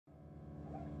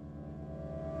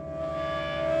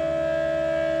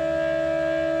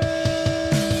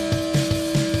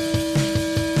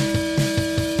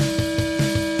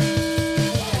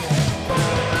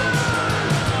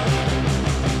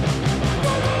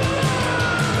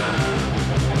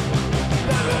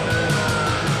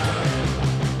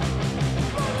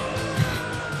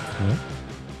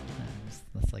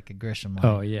Grisham line.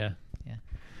 Oh, yeah. Yeah.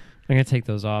 I'm going to take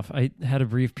those off. I had a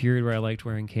brief period where I liked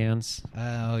wearing cans.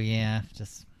 Oh, yeah.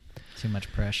 Just too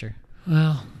much pressure.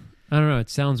 Well, I don't know. It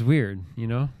sounds weird, you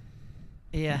know?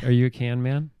 Yeah. Are you a can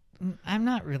man? I'm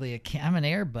not really I'm an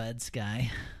Airbuds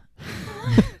guy.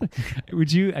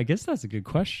 Would you? I guess that's a good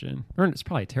question. Or it's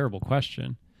probably a terrible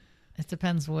question. It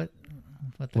depends what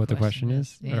the question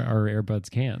is. Yeah. Are Airbuds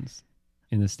cans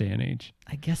in this day and age?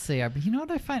 I guess they are. But you know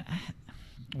what I find?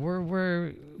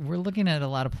 We're looking at a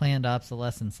lot of planned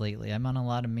obsolescence lately. I'm on a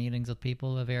lot of meetings with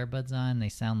people who have Airbuds on. They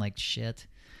sound like shit.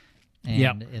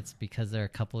 And it's because they're a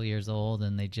couple years old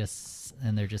and they're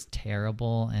just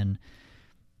terrible, and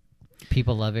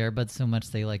people love Airbuds so much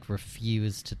they like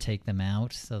refuse to take them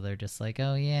out. So they're just like,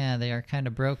 oh yeah, they are kind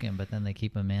of broken, but then they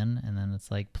keep them in, and then it's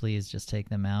like, please just take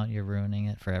them out. You're ruining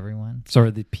it for everyone. So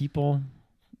are the people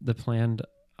the planned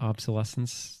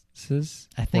obsolescences,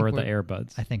 or the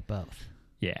Airbuds? I think both.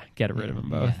 Yeah, get rid of them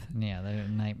both. Yeah, they're a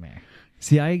nightmare.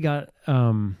 See, I got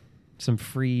some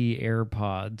free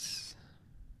AirPods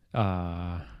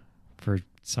for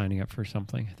signing up for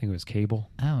something. I think it was cable.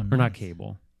 Oh, nice. Or not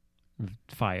cable.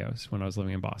 Fios when I was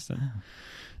living in Boston. Oh.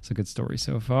 It's a good story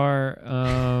so far.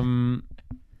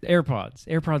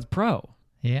 AirPods Pro.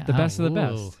 Yeah, the best of the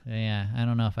best. Yeah, I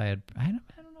don't know if I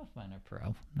don't know if mine are Pro.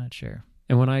 I'm not sure.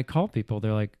 And when I call people,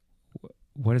 they're like,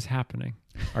 "What is happening?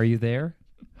 Are you there?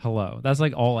 Hello." That's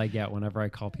like all I get whenever I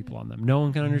call people on them. No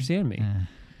one can understand me.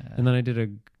 And then I did a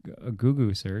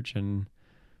Google search, and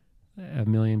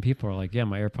 1 million people are like, "Yeah,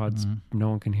 my AirPods. No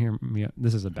one can hear me."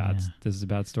 This is a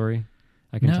bad story.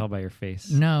 I can tell by your face.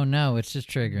 No, it's just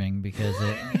triggering because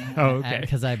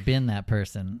because I've been that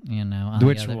person, you know. On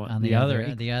Which the other, one? On the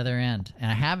other end,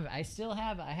 and I have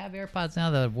AirPods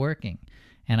now that are working,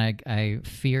 and I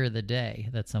fear the day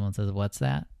that someone says, "What's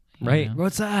that?" Right? know?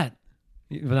 What's that?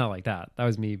 But not like that. That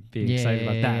was me being excited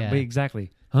about that. Yeah. But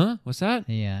exactly. Huh? What's that?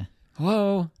 Yeah.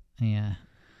 Hello. Yeah.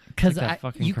 Because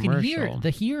you can hear commercial. the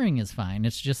hearing is fine.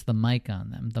 It's just the mic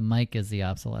on them. The mic is the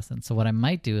obsolescence. So what I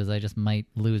might do is I just might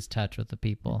lose touch with the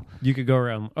people. You could go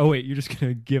around. Oh wait, you're just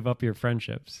gonna give up your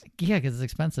friendships. Yeah, because it's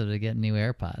expensive to get new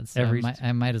AirPods. So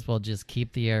I might as well just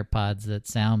keep the AirPods that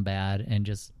sound bad and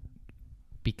just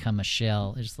become a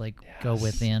shell. Just like go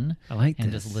within. I like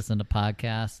and this. just listen to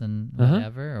podcasts and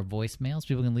whatever or voicemails.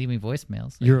 People can leave me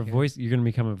voicemails. You're a voice. You're gonna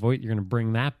become a voice. You're gonna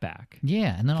bring that back.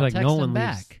 Yeah, and then I'll text them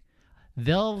back.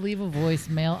 They'll leave a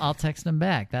voicemail. I'll text them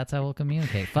back. That's how we'll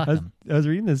communicate. Fuck them. I was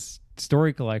reading this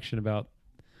story collection about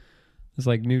this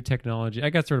like new technology. I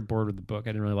got sort of bored with the book. I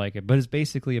didn't really like it, but it's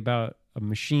basically about a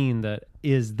machine that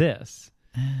is this.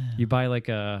 You buy like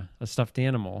a stuffed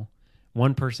animal.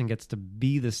 One person gets to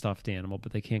be the stuffed animal,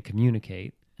 but they can't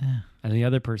communicate. And the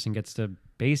other person gets to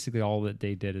basically all that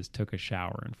they did is took a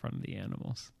shower in front of the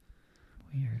animals.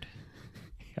 Weird.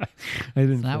 I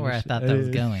didn't. It's not where I thought that was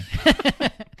going.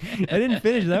 I didn't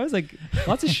finish. That was like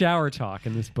lots of shower talk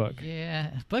in this book.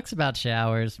 Yeah, books about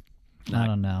showers. I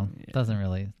don't know. Yeah. Doesn't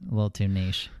really, a little too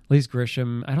niche. At least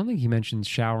Grisham, I don't think he mentions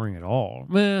showering at all.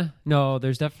 No,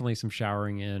 there's definitely some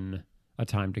showering in A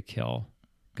Time to Kill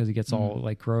because he gets all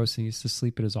like gross and he used to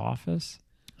sleep at his office.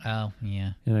 Oh,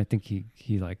 yeah. And I think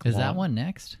he like... Is that one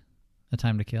next? A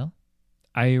Time to Kill?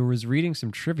 I was reading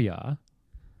some trivia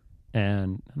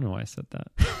and I don't know why I said that.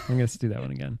 I'm going to do that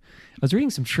one again. I was reading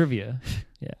some trivia.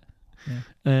 Yeah.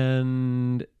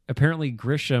 And apparently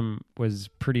Grisham was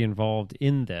pretty involved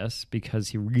in this because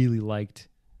he really liked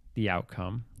the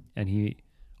outcome and he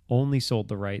only sold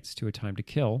the rights to A Time to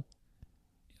Kill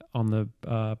on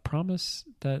the promise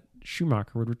that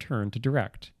Schumacher would return to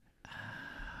direct.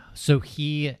 So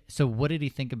what did he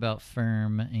think about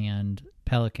Firm and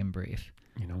Pelican Brief?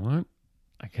 You know what?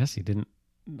 I guess he didn't.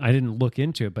 I didn't look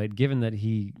into it, but given that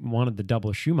he wanted the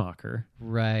double Schumacher.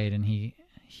 Right, and he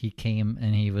came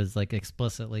and he was like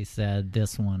explicitly said,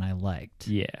 this one I liked.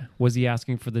 Yeah. Was he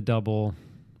asking for the double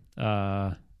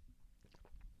fuck.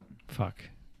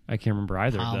 I can't remember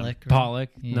either of them. Pollock.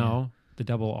 Yeah. No. The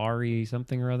double Ari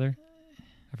something or other.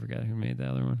 I forget who made the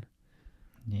other one.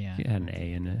 Yeah. He had an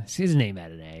A in it. His name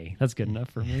had an A. That's good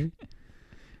enough for me.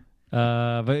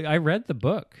 But I read the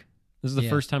book. This is the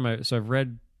first time I've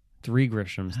read 3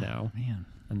 Grishams now. Man.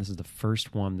 And this is the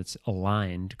first one that's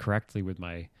aligned correctly with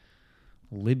my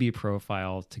Libby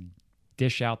profile to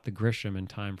dish out the Grisham in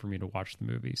time for me to watch the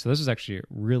movie. So this is actually a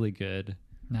really good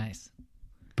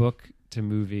book to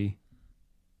movie.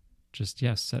 Just,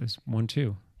 yes, that was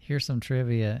 1-2. Here's some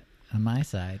trivia on my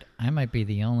side. I might be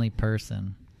the only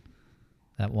person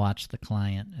that watched The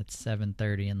Client at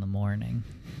 7:30 in the morning.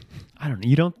 I don't know.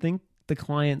 You don't think the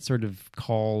client sort of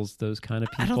calls those kind of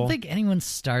people. I don't think anyone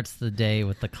starts the day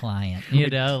with the client,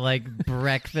 like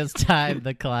breakfast time,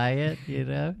 the client,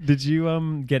 Did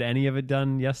you get any of it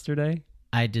done yesterday?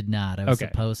 I did not. I was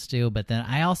supposed to, but then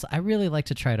I really like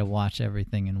to try to watch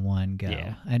everything in one go.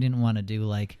 Yeah. I didn't want to do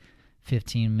like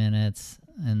 15 minutes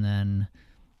and then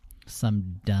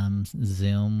some dumb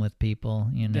Zoom with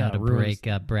people, to break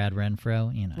up Brad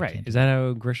Renfro. Right. Is that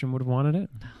how Grisham would have wanted it?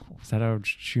 No. Is that how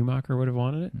Schumacher would have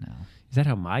wanted it? No. Is that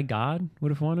how my God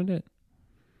would have wanted it?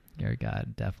 Your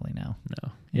God, definitely no.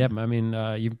 No. Yeah, I mean,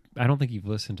 I don't think you've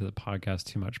listened to the podcast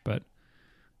too much, but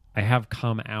I have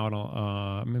come out.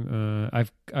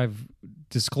 I've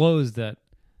disclosed that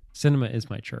cinema is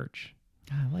my church.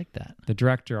 I like that. The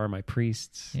director are my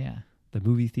priests. Yeah. The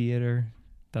movie theater,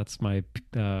 that's my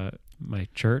my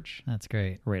church. That's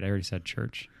great. Right, I already said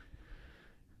church.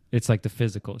 It's like the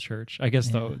physical church. I guess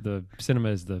the cinema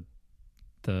is the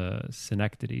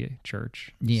Synecdoche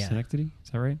church. Yeah. Synecdoche? Is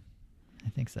that right? I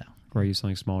think so. Or I use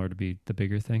something smaller to be the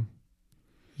bigger thing?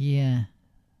 Yeah.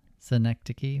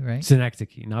 Synecdoche, right?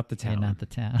 Synecdoche, not the town. Yeah, not the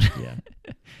town.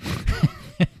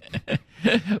 Yeah.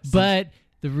 But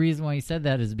the reason why he said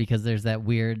that is because there's that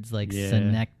weird,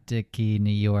 Synecdoche, New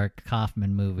York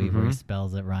Kaufman movie where he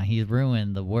spells it wrong. He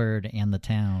ruined the word and the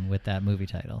town with that movie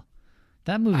title.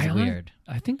 That movie's weird.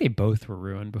 I think they both were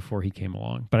ruined before he came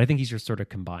along, but I think he's just sort of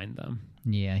combined them.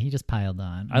 Yeah, he just piled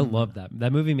on. I love that.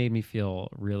 That movie made me feel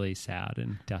really sad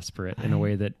and desperate in a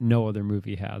way that no other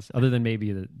movie has, other than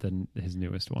maybe his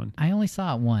newest one. I only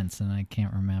saw it once, and I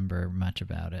can't remember much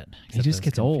about it. He just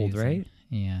gets old, right?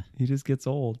 Yeah. He just gets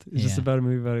old. It's just about a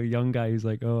movie about a young guy who's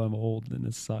like, oh, I'm old, and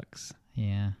this sucks.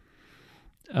 Yeah.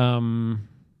 And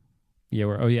I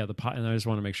just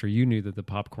want to make sure you knew that the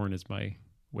popcorn is my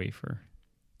wafer.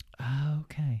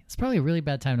 Okay. It's probably a really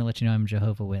bad time to let you know I'm a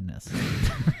Jehovah's Witness.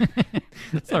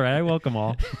 That's all right. I welcome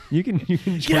all. You can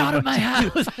get out of my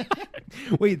house.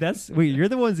 Wait, you're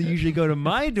the ones that usually go to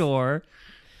my door.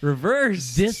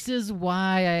 Reverse. This is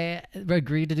why I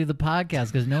agreed to do the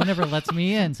podcast, because no one ever lets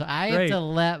me in. So I have to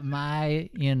let my,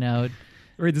 Right,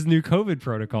 there's new COVID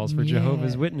protocols for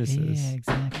Jehovah's Witnesses. Yeah,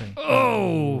 exactly.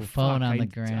 Oh, phone on the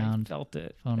ground. I felt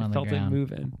it. Phone on the ground. I felt it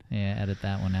moving. Yeah, edit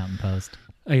that one out in post.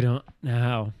 I don't know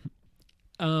how.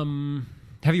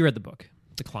 Have you read the book,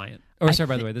 The Client? By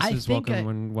the way, this is Welcome to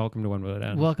When Will It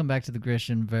End? Welcome back to the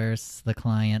Grishamverse, The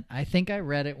Client. I think I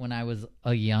read it when I was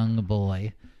a young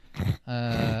boy.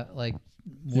 This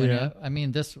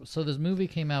movie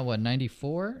came out,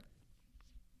 94?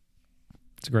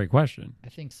 It's a great question. I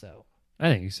think so.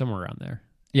 I think somewhere around there.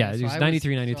 Yeah, it was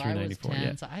 93, 93, 94.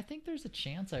 10, so I think there's a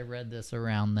chance I read this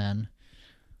around then.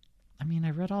 I mean,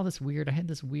 I read all this weird. I had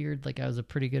this weird, I was a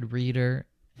pretty good reader,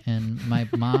 and my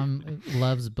mom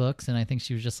loves books, and I think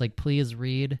she was just like, please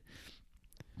read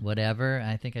whatever. And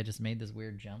I think I just made this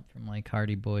weird jump from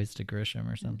Hardy Boys to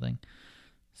Grisham or something.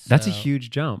 That's a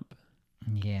huge jump.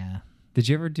 Yeah. Did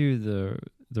you ever do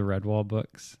the Redwall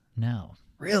books? No.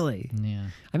 Really? Yeah.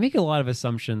 I make a lot of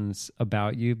assumptions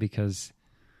about you because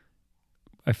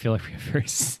I feel like we have very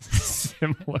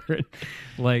similar.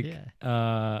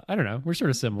 I don't know. We're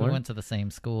sort of similar. We went to the same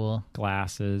school.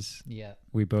 Glasses. Yeah.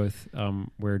 We both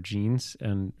wear jeans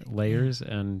and layers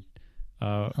and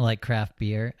like craft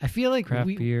beer. I feel like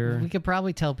beer. We could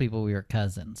probably tell people we were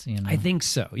cousins. I think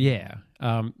so. Yeah.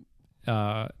 And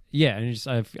I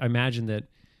imagine that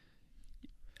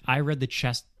I read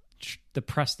the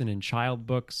Preston and Child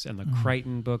books and the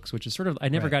Crichton books, which is sort of, I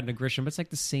never got into Grisham, but it's like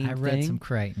the same thing. I read some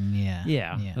Crichton, yeah.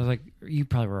 Yeah. I was like, you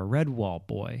probably were a Redwall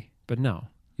boy, but no,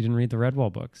 you didn't read the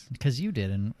Redwall books. Because you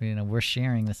did, and we're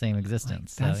sharing the same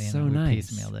existence. That's so we nice.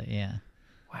 Piecemealed it, yeah.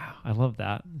 Wow, I love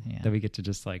that. Yeah. That we get to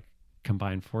just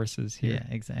combine forces here. Yeah,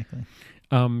 exactly.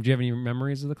 Do you have any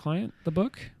memories of The Client, the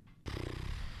book?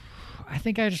 I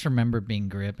think I just remember being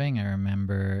gripping. I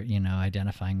remember,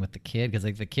 identifying with the kid, because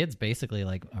the kid's basically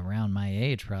around my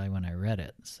age probably when I read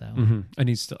it. So, and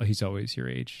he's always your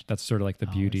age. That's sort of the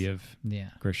beauty of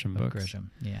Grisham books. Grisham,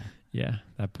 yeah. Yeah,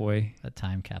 that boy. A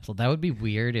time capsule. That would be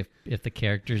weird if the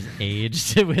characters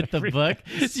aged with the book.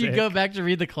 So you go back to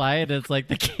read The Client, and it's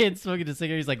the kid smoking a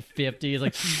cigarette. He's 50. He's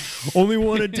like, only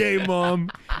one a day, Mom.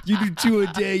 You do 2 a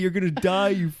day. You're gonna die.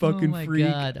 You fucking freak. Oh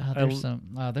my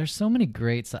God. There's so many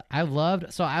great stuff. I love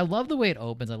the way it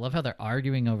opens. I love how they're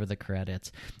arguing over the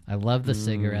credits. I love the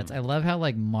cigarettes. I love how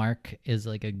Mark is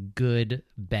a good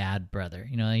bad brother.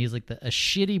 He's a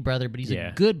shitty brother, but he's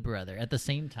a good brother at the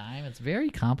same time. It's very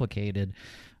complicated.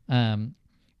 And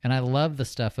I love the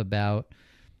stuff about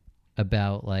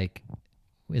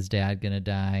is dad gonna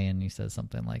die, and he says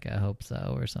something I hope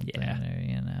so, or something.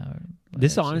 Or,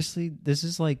 this honestly, this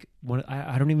is one.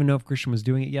 I don't even know if Grisham was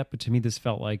doing it yet, but to me this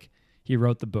felt like he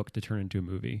wrote the book to turn into a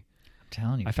movie. I'm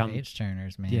telling you, I found page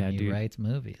turners, man. Yeah, he dude. writes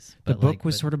movies. The book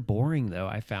was sort of boring, though.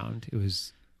 I found it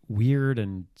was weird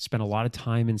and spent a lot of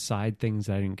time inside things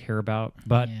that I didn't care about.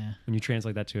 But when you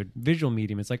translate that to a visual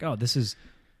medium, it's like, oh, this is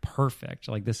perfect.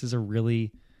 Like this is a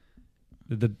really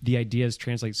the ideas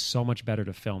translate so much better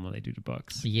to film than they do to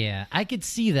books. Yeah, I could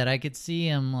see that. I could see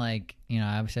him like,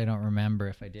 obviously I don't remember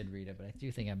if I did read it, but I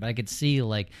do think but I could see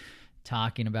like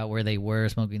talking about where they were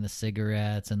smoking the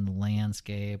cigarettes and the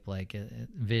landscape, like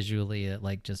visually it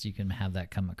like just you can have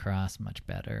that come across much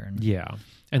better.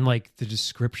 And like the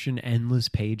description, endless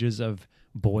pages of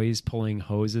boys pulling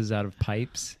hoses out of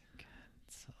pipes.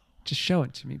 Just show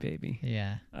it to me, baby.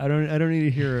 Yeah. I don't need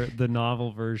to hear the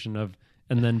novel version of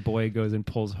and then boy goes and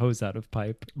pulls hose out of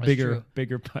pipe. Bigger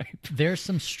pipe. There's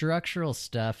some structural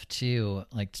stuff too,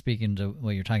 like speaking to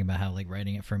what you're talking about, how like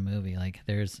writing it for a movie. Like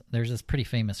there's this pretty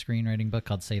famous screenwriting book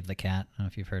called Save the Cat. I don't know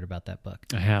if you've heard about that book.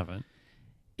 I haven't.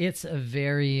 It's a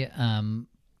very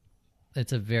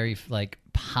like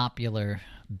popular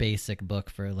basic book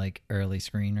for like early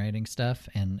screenwriting stuff,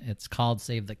 and it's called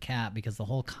Save the Cat because the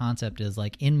whole concept is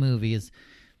like in movies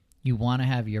you want to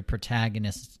have your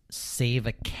protagonist save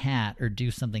a cat or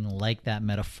do something like that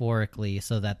metaphorically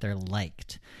so that they're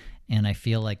liked. And I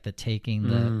feel like taking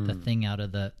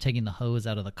the hose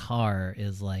out of the car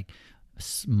is like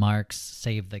Mark's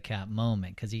save the cat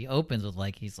moment, because he opens with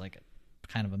like he's like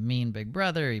kind of a mean big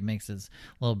brother. He makes his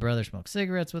little brother smoke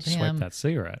cigarettes with him. Swipe that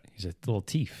cigarette. He's a little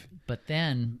thief. But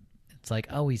then it's like,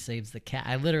 oh, he saves the cat.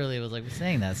 I literally was like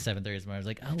saying that at 7:30 this morning. I was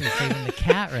like, oh, he's saving the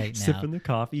cat right now. Sipping the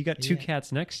coffee. You got two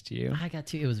cats next to you. I got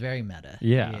two. It was very meta.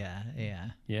 Yeah.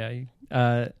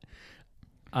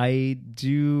 I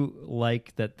do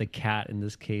like that the cat in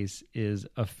this case is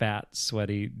a fat,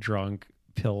 sweaty, drunk,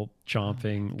 pill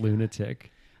chomping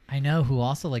lunatic. I know, who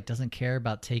also like doesn't care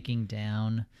about taking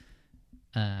down.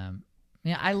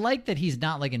 I like that he's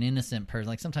not like an innocent person.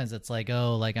 Like sometimes it's like,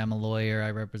 oh, like I'm a lawyer,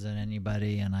 I represent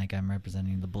anybody, and like I'm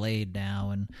representing the Blade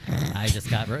now, and I just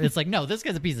got. It's like, no, this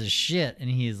guy's a piece of shit, and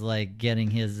he's like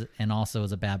getting his, and also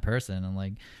is a bad person, and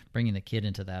like bringing the kid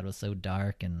into that was so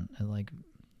dark and like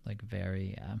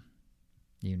very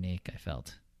unique. I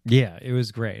felt. Yeah, it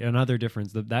was great. Another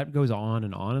difference that goes on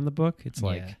and on in the book. It's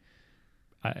like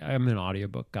I'm an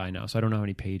audiobook guy now, so I don't know how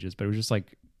many pages, but it was just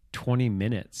like 20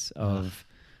 minutes of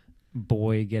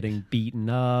boy getting beaten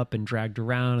up and dragged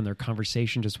around, and their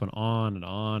conversation just went on,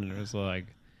 and it was like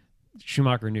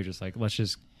Schumacher knew just like, let's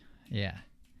just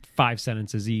 5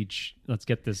 sentences each, let's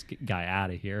get this guy out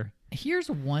of here. Here's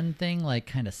one thing, like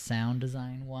kind of sound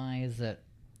design wise, that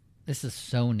this is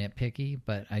so nitpicky,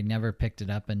 but I never picked it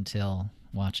up until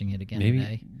watching it again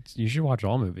today. You should watch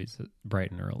all movies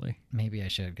bright and early. Maybe I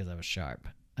should, because I was sharp.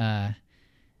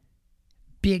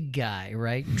 Big guy,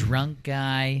 right? Drunk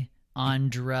guy on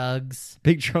drugs.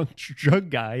 Big drug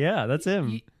guy. Yeah, that's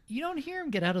him. You don't hear him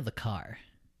get out of the car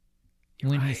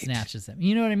when he snatches him.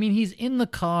 You know what I mean? He's in the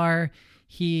car.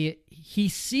 He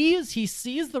sees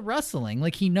the rustling.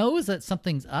 Like he knows that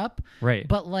something's up. Right.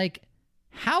 But like,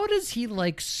 how does he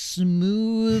like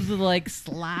smooth, like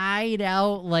slide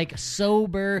out, like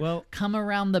sober, come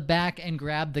around the back and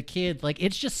grab the kid? Like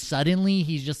it's just suddenly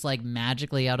he's just like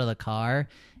magically out of the car.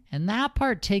 And that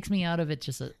part takes me out of it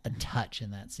just a touch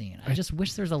in that scene. I just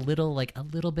wish there's a little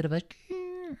bit of or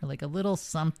like a little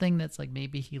something that's like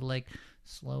maybe he like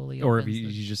slowly. Or if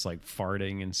he's just like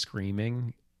farting and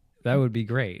screaming, that would be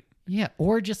great. Yeah,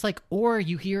 or just like, or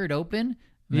you hear it open.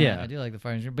 Man, yeah, I do like the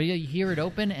farting, but you hear it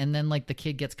open and then like the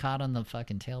kid gets caught on the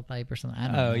fucking tailpipe or something. I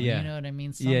don't know. Yeah. You know what I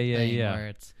mean? Something Yeah. Where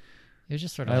it was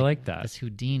just sort of like that. This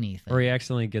Houdini thing. Or he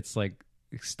accidentally gets like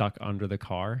stuck under the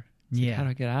car. Like, how do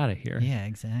I get out of here? Yeah,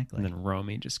 exactly. And then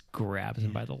Romy just grabs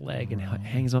him by the leg and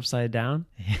hangs him upside down,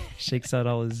 shakes out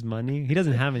all his money. He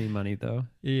doesn't have any money though.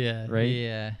 Yeah. Right?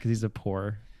 Yeah. Because he's a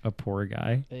poor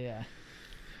guy. Yeah.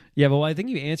 Yeah, well, I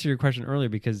think you answered your question earlier,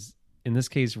 because in this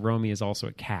case, Romy is also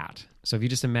a cat. So if you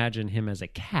just imagine him as a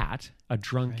cat, a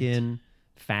drunken,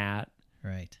 fat,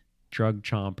 drug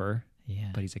chomper,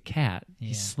 but he's a cat.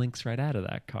 He slinks right out of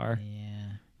that car.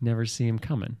 Yeah. Never see him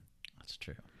coming. That's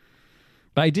true.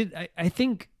 But I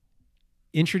think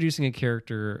introducing a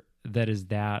character that is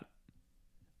that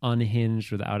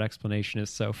unhinged without explanation is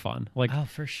so fun. Like, oh,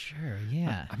 for sure.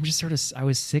 Yeah. I'm just I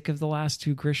was sick of the last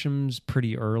two Grishams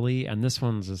pretty early, and this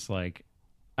one's just like,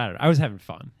 I don't know. I was having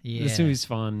fun. Yeah. This movie's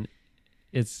fun.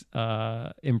 It's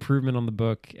improvement on the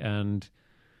book and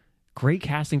great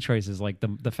casting choices. Like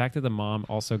the fact that the mom,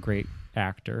 also great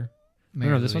actor.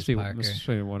 This must be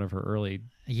one of her early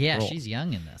roles. She's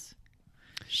young in this.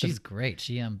 She's great.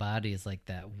 She embodies like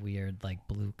that weird, like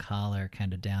blue collar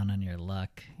kind of down on your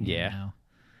luck. You know?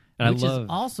 And which is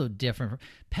also different.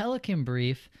 Pelican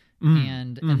Brief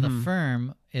and The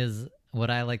Firm is what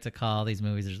I like to call these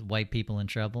movies. There's white people in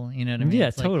trouble. You know what I mean? Yeah,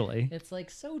 it's totally. It's like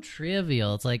so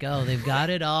trivial. It's like, oh, they've got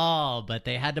it all, but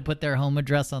they had to put their home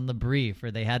address on the brief,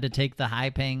 or they had to take the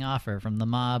high-paying offer from the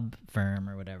mob firm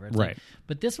or whatever. It's right. Like,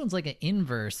 but this one's like an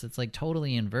inverse. It's like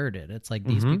totally inverted. It's like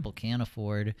these people can't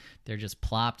afford. They're just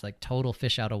plopped like total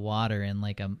fish out of water in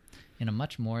like in a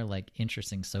much more like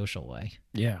interesting social way.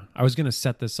 Yeah, I was gonna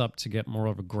set this up to get more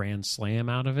of a grand slam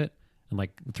out of it. And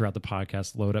like throughout the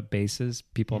podcast, load up bases,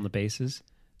 people on the bases.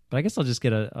 But I guess I'll just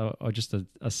get a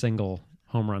single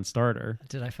home run starter.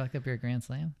 Did I fuck up your grand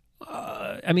slam?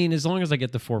 I mean, as long as I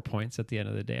get the 4 points at the end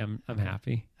of the day, I'm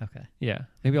happy. Okay. Yeah,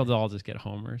 maybe I'll just get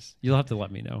homers. You'll have to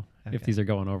let me know if these are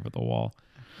going over the wall.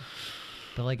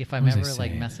 But like if I'm ever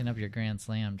like messing up your grand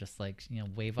slam, just like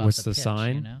wave off. What's the the pitch,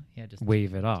 sign? Yeah, just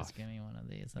wave it off. Just give me one of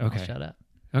these. And Okay. I'll shut up.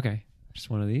 Okay, just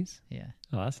one of these. Yeah.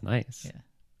 Oh, that's nice. Yeah.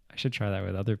 I should try that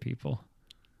with other people.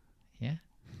 Yeah.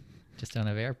 Just don't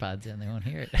have AirPods in; they won't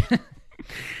hear it.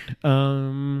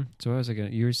 So what was I gonna?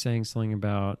 You were saying something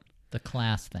about the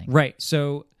class thing, right?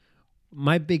 So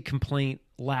my big complaint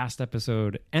last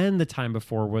episode and the time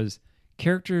before was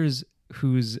characters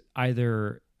whose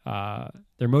either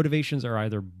their motivations are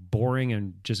either boring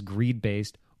and just greed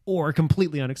based or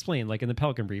completely unexplained. Like in the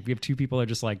Pelican Brief, we have two people that are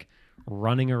just like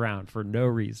running around for no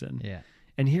reason. Yeah,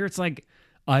 and here it's like,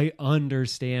 I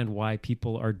understand why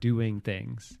people are doing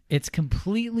things. It's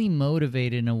completely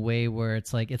motivated in a way where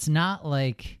it's like, it's not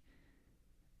like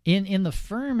in the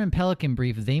Firm and Pelican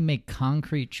Brief, they make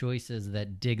concrete choices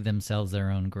that dig themselves their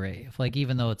own grave. Like,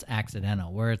 even though it's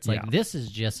accidental, where it's like, this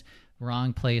is just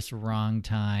wrong place, wrong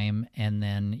time. And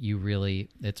then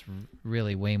it's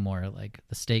really way more like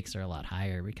the stakes are a lot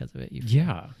higher because of it.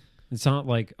 Yeah. It's not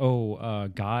like,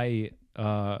 guy,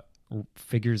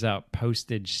 figures out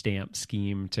postage stamp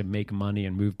scheme to make money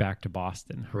and move back to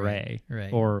Boston. Hooray.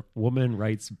 Right. Or woman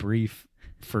writes brief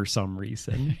for some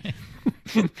reason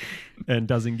and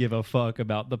doesn't give a fuck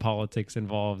about the politics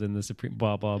involved in the Supreme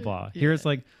blah, blah, blah. Yeah. Here it's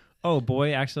like,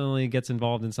 boy accidentally gets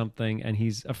involved in something and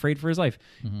he's afraid for his life.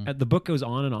 Mm-hmm. The book goes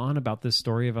on and on about this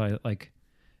story of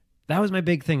that was my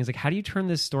big thing. Is like, how do you turn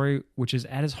this story, which is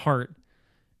at his heart,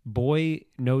 boy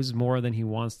knows more than he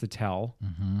wants to tell.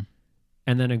 Mm-hmm.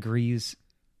 And then agrees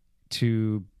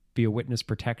to be a witness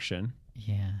protection.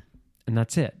 Yeah. And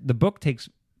that's it. The book takes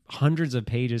hundreds of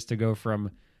pages to go from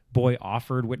boy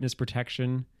offered witness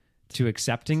protection to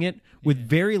accepting it with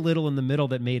very little in the middle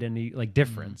that made any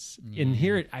difference. And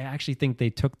here, I actually think they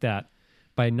took that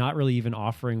by not really even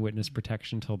offering witness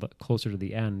protection till closer to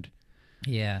the end.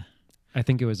 Yeah. I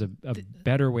think it was a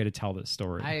better way to tell this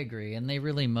story. I agree. And they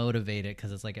really motivate it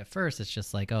because it's like at first it's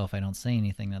just like, if I don't say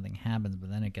anything, nothing happens. But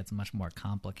then it gets much more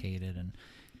complicated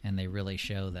and they really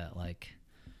show that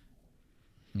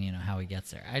how he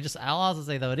gets there. I'll also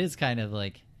say, though, it is kind of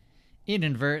like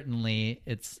inadvertently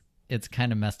it's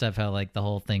kind of messed up how the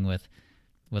whole thing with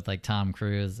like Tom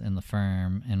Cruise in The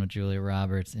Firm and with Julia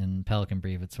Roberts in Pelican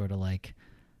Brief, it's sort of like,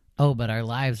 but our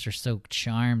lives are so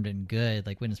charmed and good.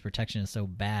 Like, witness protection is so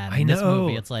bad. In this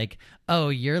movie, it's like,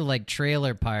 you're like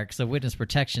trailer park, so witness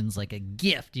protection's like a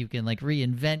gift. You can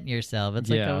reinvent yourself. It's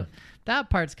like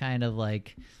that part's kind of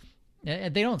like, they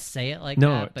don't say it like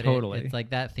that, but totally. It's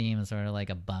like that theme is sort of like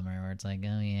a bummer where it's like,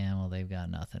 they've got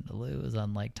nothing to lose,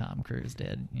 unlike Tom Cruise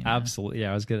did. Absolutely.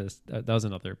 Yeah, I was gonna. That was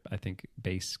another, I think,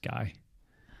 bass guy.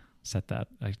 Set that.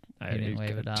 I didn't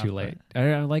wave it off. Too late.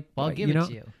 I'll give it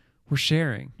to you. We're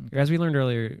sharing. Okay. As we learned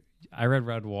earlier, I read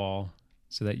Redwall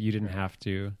so that you didn't have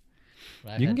to.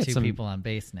 But I've had two people on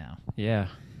base now. Yeah.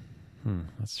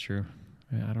 That's true.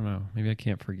 I don't know. Maybe I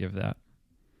can't forgive that.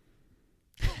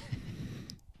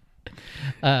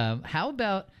 How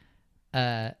about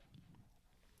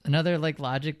another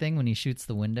logic thing when he shoots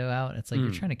the window out? It's like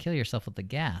you're trying to kill yourself with the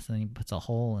gas, and then he puts a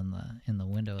hole in the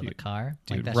window of the car.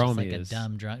 Dude, that's Romy just a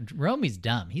dumb drunk. Romy's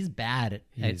dumb. He's bad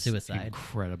at suicide.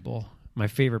 Incredible. My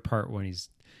favorite part when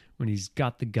he's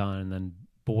got the gun and then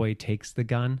boy takes the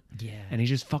gun. Yeah. And he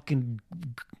just fucking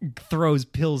throws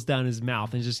pills down his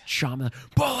mouth and just chomp.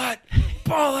 Bullet.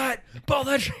 I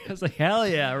was like, hell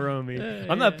yeah, Romy.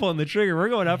 I'm not pulling the trigger. We're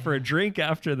going out for a drink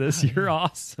after this. You're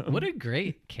awesome. What a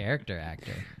great character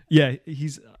actor. Yeah,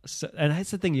 and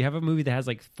that's the thing. You have a movie that has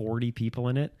 40 people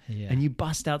in it, and you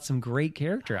bust out some great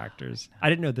character actors. I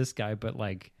didn't know this guy, but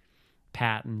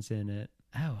Patton's in it.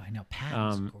 Oh, I know.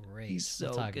 Patton's great. He's so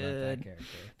we'll talk good. About that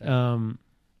character.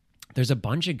 There's a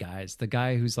bunch of guys. The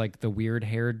guy who's the weird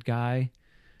haired guy.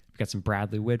 We've got some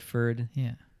Bradley Whitford.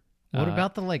 Yeah. What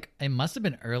about it must have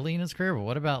been early in his career, but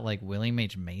what about William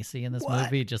H. Macy in this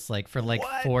movie? Just for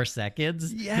 4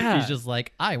 seconds? Yeah. He's just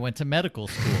I went to medical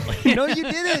school. No, you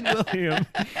didn't, William.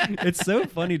 It's so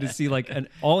funny to see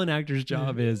all an actor's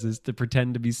job is to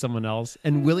pretend to be someone else.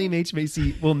 And William H.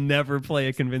 Macy will never play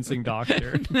a convincing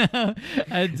doctor. No,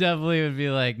 I definitely would be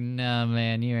no,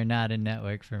 man, you are not a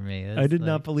network for me. I did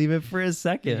not believe it for a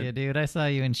second. Yeah, dude, I saw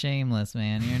you in Shameless,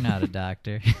 man. You're not a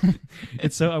doctor.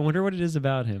 It's so, I wonder what it is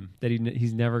about him that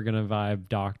he's never going to vibe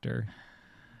doctor.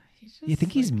 You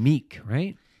think he's meek,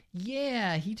 right?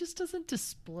 Yeah, he just doesn't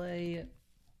display.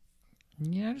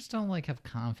 Yeah, I just don't have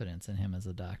confidence in him as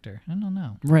a doctor. I don't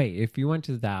know. Right. If you went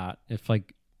to that, if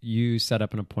you set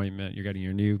up an appointment, you're getting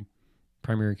your new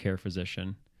primary care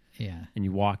physician. Yeah. And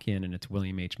you walk in and it's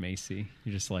William H. Macy.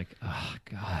 You're just oh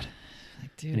God,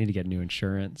 dude, I need to get new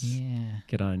insurance. Yeah.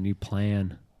 Get on a new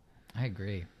plan. I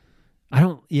agree. I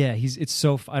don't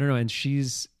know. And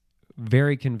she's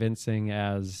very convincing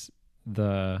as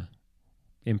the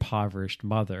impoverished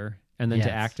mother. And then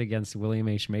to act against William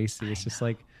H. Macy, it's just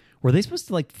were they supposed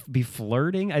to be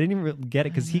flirting? I didn't even get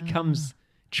it because he comes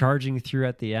charging through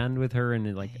at the end with her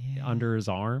and under his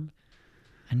arm.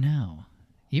 I know.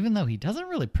 Even though he doesn't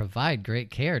really provide great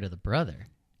care to the brother.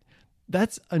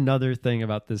 That's another thing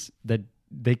about this that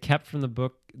they kept from the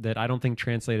book that I don't think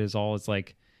translated as all. It's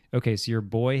okay, so your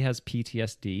boy has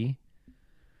PTSD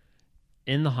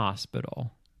in the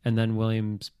hospital, and then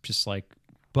William's just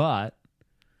but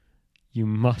you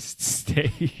must stay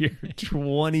here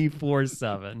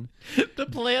 24/7. The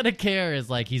plan of care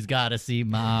is he's got to see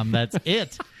mom. That's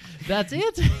it. That's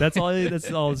it. That's all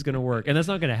it's going to work. And that's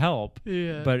not going to help.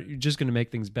 Yeah. But you're just going to make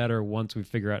things better once we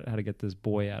figure out how to get this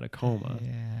boy out of coma.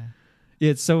 Yeah.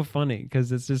 It's so funny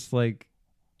because it's just the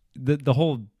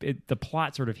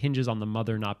plot sort of hinges on the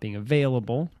mother not being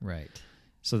available. Right.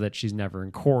 So that she's never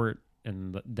in court,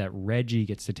 and that Reggie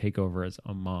gets to take over as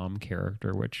a mom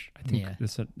character, which I think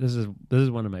this is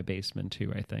one of my basemen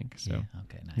too, I think. So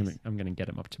okay, nice. I'm going to get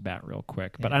him up to bat real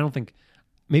quick. But I don't think,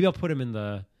 maybe I'll put him in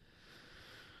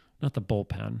not the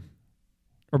bullpen.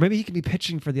 Or maybe he can be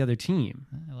pitching for the other team.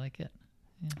 I like it.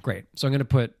 Yeah. Great. So I'm going to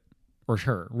put, or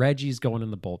her, Reggie's going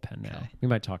in the bullpen now. Okay. We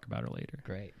might talk about her later.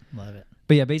 Great. Love it.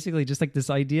 But yeah, basically just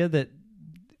this idea that,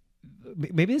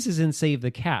 maybe this is in Save the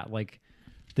Cat,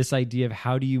 this idea of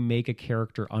how do you make a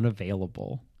character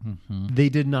unavailable. Mm-hmm. They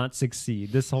did not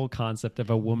succeed. This whole concept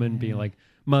of a woman being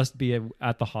must be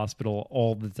at the hospital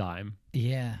all the time.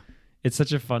 Yeah. It's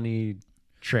such a funny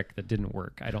trick that didn't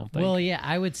work, I don't think. Well, yeah,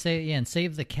 I would say, in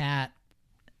Save the Cat,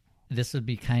 this would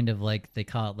be kind of they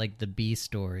call it the B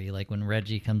story, when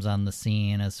Reggie comes on the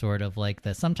scene as sort of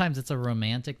sometimes it's a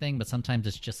romantic thing, but sometimes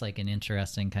it's just an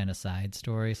interesting kind of side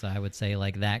story. So I would say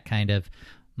that kind of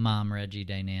mom Reggie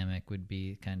dynamic would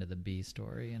be kind of the B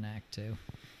story in Act 2.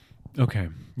 Okay.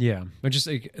 Yeah. But just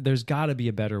there's got to be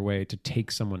a better way to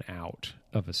take someone out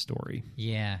of a story.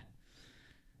 Yeah.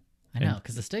 I know,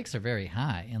 because the stakes are very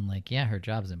high, and her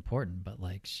job's important, but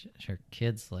her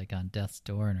kids on death's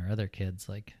door, and her other kids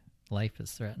life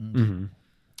is threatened. Mm-hmm.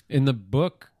 In the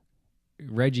book,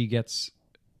 Reggie gets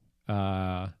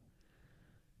the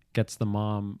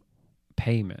mom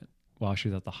payment while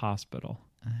she's at the hospital.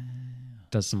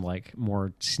 Does some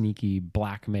more sneaky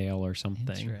blackmail or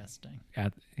something. Interesting.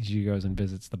 She goes and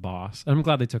visits the boss. And I'm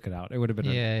glad they took it out. It would have been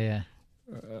yeah.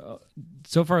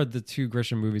 So far, the 2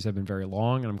 Grisham movies have been very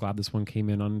long, and I'm glad this one came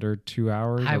in under 2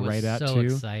 hours. I was right at so 2.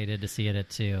 excited to see it at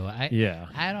 2.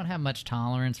 I don't have much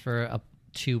tolerance for a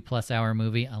 2+ hour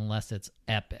movie unless it's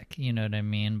epic. You know what I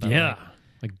mean? But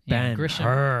Ben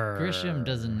Grisham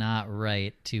does not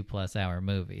write 2+ hour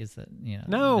moves that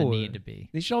that need to be.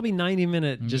 They should all be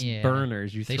 90-minute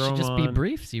burners. They should just be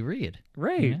briefs you read.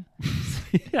 Right?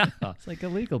 Yeah. It's like a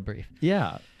legal brief.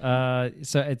 Yeah.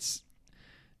 So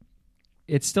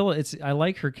it's still I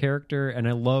like her character, and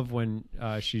I love when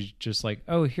she's just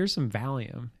oh, here's some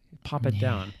Valium, pop it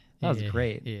down. That was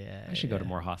great. Yeah, I should go to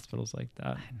more hospitals like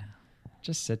that. I know.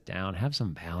 Just sit down, have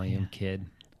some Valium, kid.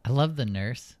 I love the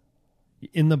nurse.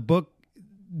 In the book,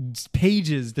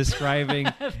 pages describing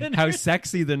how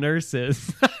sexy the nurse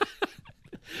is.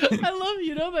 I love,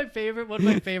 one of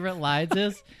my favorite lines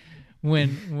is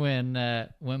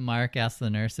when Mark asks the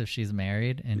nurse if she's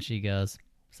married, and she goes,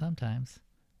 sometimes.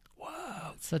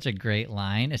 Whoa, it's such a great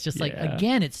line. It's just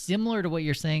again, it's similar to what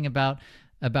you're saying about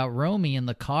Romy in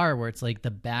the car, where it's the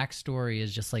backstory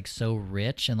is just so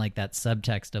rich, and that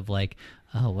subtext of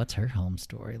oh, what's her home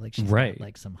story? She's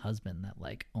got some husband that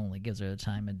only gives her the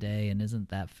time of day and isn't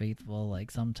that faithful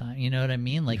sometimes. You know what I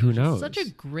mean? Who knows? Such a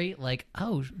great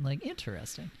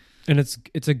interesting. And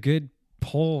it's a good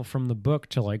pull from the book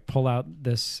to pull out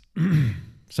this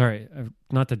sorry,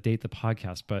 not to date the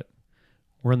podcast, but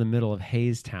we're in the middle of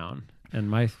Hayes Town,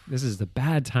 and this is the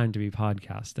bad time to be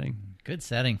podcasting. Good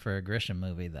setting for a Grisham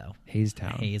movie, though. Hayes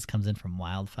Town. Hayes comes in from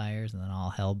wildfires, and then all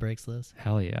hell breaks loose.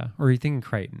 Hell yeah. Or are you thinking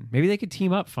Crichton? Maybe they could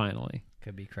team up finally.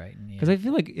 Could be Crichton, yeah. Because I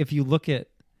feel like if you look at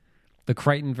the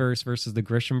Crichtonverse versus the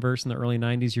Grishamverse in the early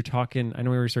 90s, you're talking, I know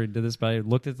we already sort of did this, but I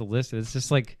looked at the list, and it's just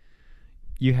like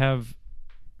you have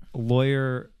a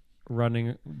lawyer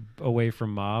running away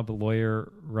from mob, a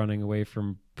lawyer running away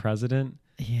from president.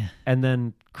 Yeah. And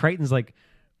then Crichton's like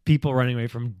people running away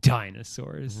from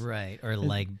dinosaurs. Right. Or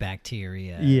like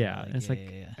bacteria. Yeah.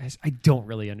 I don't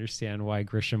really understand why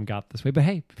Grisham got this way, but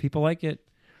hey, people like it.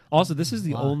 Also, this is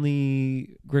the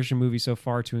only Grisham movie so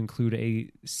far to include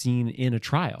a scene in a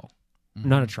trial. Mm-hmm.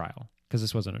 Not a trial, because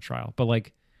this wasn't a trial, but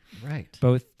like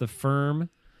both The Firm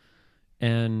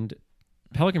and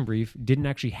Pelican Brief didn't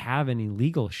actually have any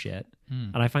legal shit.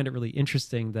 And I find it really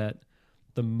interesting that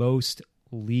the most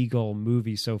legal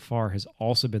movie so far has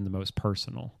also been the most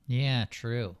personal. Yeah,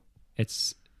 true.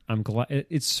 I'm glad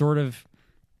it's sort of,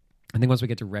 I think once we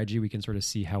get to Reggie, we can sort of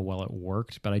see how well it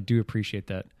worked, but I do appreciate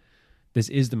that this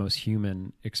is the most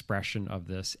human expression of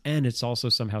this. And it's also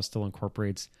somehow still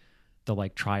incorporates the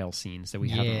like trial scenes that we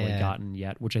haven't really gotten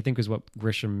yet, which I think is what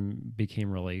Grisham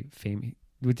became really famous.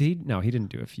 No, he didn't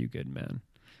do A Few Good Men.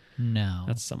 No.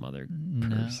 That's some other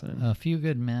person. A Few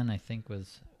Good Men, I think,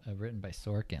 was written by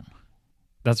Sorkin.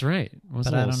 That's right.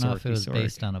 But I don't know if it was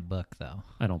based on a book, though.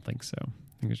 I don't think so.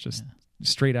 I think it's just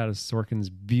straight out of Sorkin's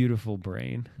beautiful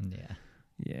brain.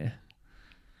 Yeah.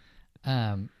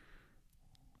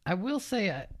 I will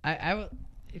say, I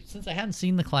since I hadn't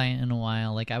seen The Client in a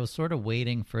while, like I was sort of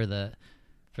waiting for the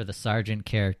sergeant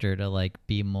character to like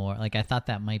be more like, I thought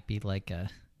that might be like a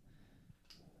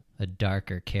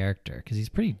darker character, because he's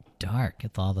pretty dark.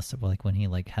 It's all the stuff like when he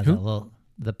like has a little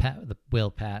the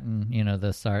Will Patton, you know,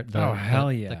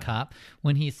 the cop,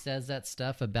 when he says that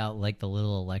stuff about like the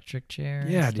little electric chair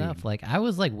and stuff. Dude. Like I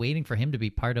was like waiting for him to be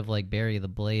part of like Barry the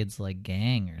Blade's like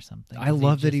gang or something. I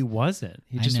love that he wasn't.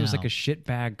 He just was like a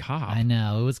shitbag cop. I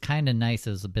know. It was kind of nice.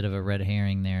 It was a bit of a red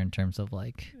herring there in terms of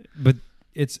like. But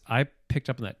I picked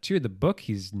up on that too. The book,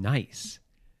 he's nice.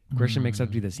 Grisham makes out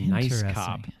to be this nice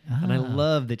cop. And I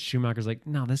love that Schumacher's like,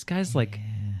 no, this guy's like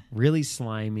really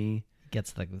slimy.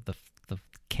 Gets the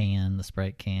can, the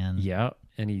Sprite can. Yeah.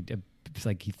 And he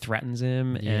threatens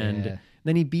him and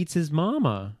then he beats his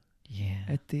mama.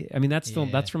 Yeah.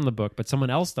 That's from the book, but someone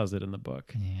else does it in the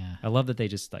book. Yeah. I love that they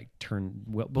just like turn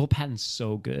Will Patton's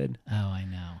so good. Oh, I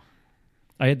know.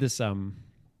 I had this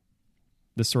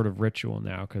sort of ritual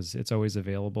now because it's always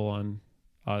available on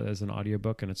as an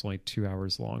audiobook, and it's only 2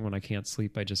 hours long. When I can't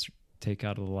sleep, I just take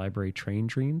out of the library Train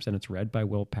Dreams, and it's read by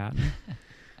Will Patton.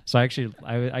 So I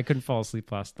couldn't fall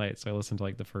asleep last night, so I listened to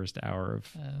like the first hour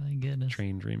of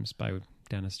Train Dreams by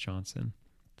Dennis Johnson.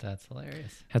 That's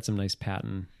hilarious. Had some nice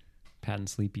Patton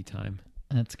sleepy time.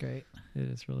 That's great. It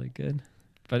is really good.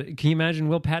 But can you imagine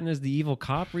Will Patton as the evil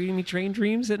cop reading me Train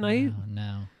Dreams at night?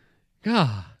 No.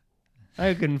 God.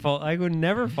 I would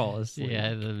never fall asleep.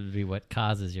 Yeah, that would be what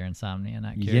causes your insomnia,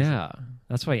 not cures. Yeah.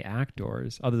 That's why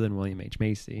actors, other than William H.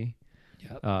 Macy,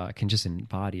 can just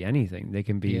embody anything. They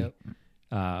can be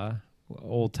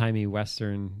old-timey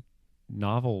Western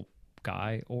novel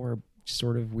guy or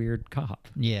sort of weird cop.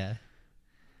 Yeah.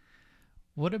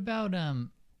 What about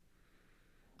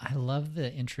I love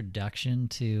the introduction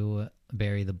to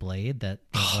Barry the Blade, that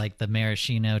like the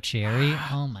maraschino cherry.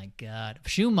 Oh my god.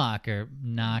 Schumacher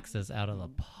knocks us out of the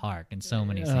park in so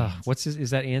many scenes.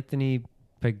 Is that Anthony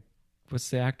what's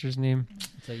the actor's name?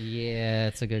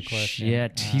 It's a good question.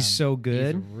 Shit, he's so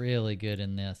good. He's really good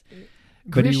in this.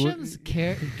 Grisham's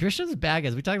bad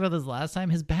guys, we talked about this last time,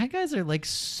 his bad guys are like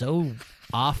so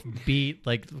offbeat,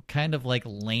 like kind of like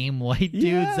lame white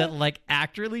dudes that like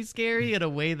act really scary in a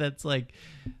way that's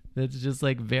just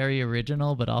like very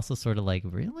original, but also sort of like,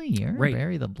 really, you're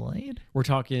Barry the Blade? We're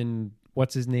talking,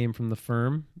 what's his name from The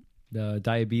Firm, the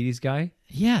diabetes guy?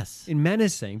 Yes. In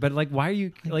Menacing. But like, why are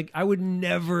you like, I would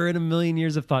never in a million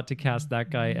years have thought to cast that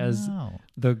guy as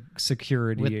the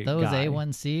security with those guy.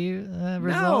 A1C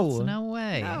results. No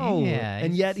way. No. Yeah,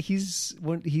 and yet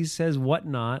when he says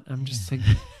whatnot, I'm just like,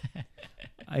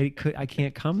 I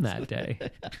can't come that day.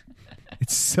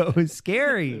 It's so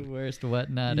scary. The worst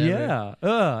whatnot ever.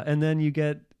 Yeah. And then you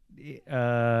get,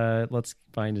 let's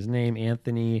find his name,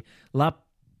 Anthony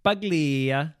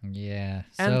LaPaglia. Yeah.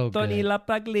 Anthony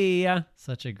LaPaglia.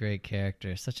 Such a great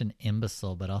character. Such an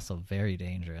imbecile, but also very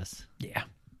dangerous. Yeah.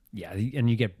 Yeah. And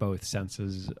you get both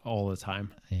senses all the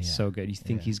time. Yeah. So good. You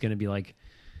think he's going to be like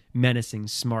menacing,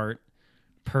 smart,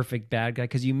 perfect bad guy,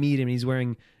 because you meet him and he's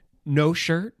wearing no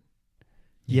shirt.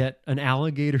 yet an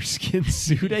alligator skin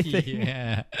suit, I think.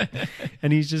 Yeah.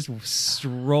 And he's just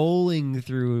strolling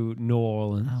through New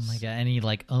Orleans. Oh my god! And he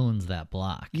like owns that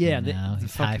block. Yeah, you know? the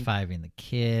He's fucking- high-fiving the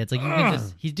kids. Like you can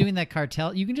he's doing that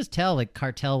cartel. You can just tell like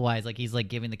cartel-wise, like he's like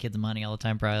giving the kids money all the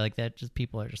time, probably like that. Just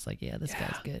people are just like, yeah, this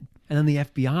guy's good. And then the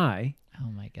FBI,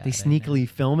 Oh my god! they sneakily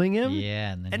filming him.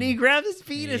 Yeah, And he grabs his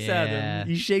penis at him.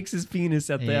 He shakes his penis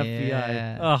at the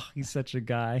FBI. Oh, he's such a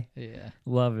guy. Yeah.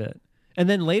 Love it. And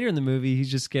then later in the movie, he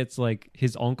just gets like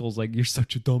his uncle's like, "You're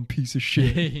such a dumb piece of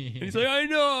shit." And he's like, "I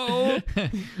know.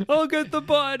 I'll get the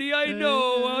body. I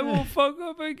know. I won't fuck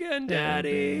up again,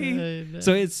 Daddy."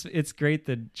 So it's great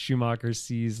that Schumacher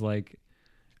sees like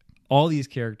all these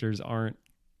characters aren't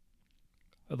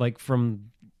like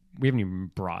we haven't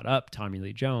even brought up Tommy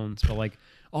Lee Jones, but like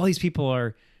all these people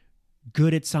are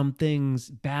good at some things,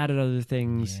 bad at other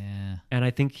things. Yeah. And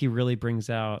I think he really brings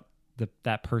out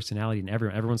that personality in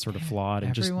everyone. Everyone's sort of flawed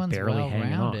and Everyone's just barely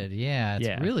hanging on. Yeah,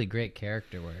 it's really great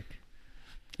character work.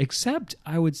 Except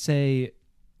I would say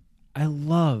I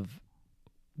love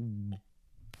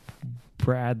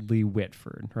Bradley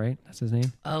Whitford, right? That's his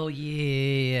name. Oh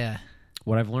yeah.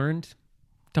 What I've learned,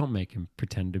 don't make him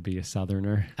pretend to be a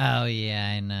Southerner. Oh yeah,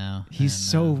 I know. He's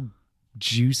so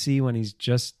juicy when he's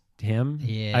just him.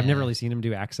 Yeah. I've never really seen him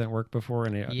do accent work before.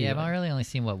 And I've really only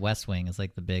seen what West Wing is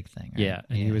like the big thing. Right? Yeah,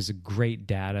 and he was a great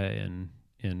Data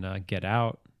in Get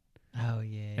Out. Oh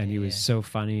yeah. And he was so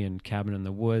funny in Cabin in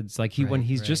the Woods. Like when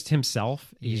he's just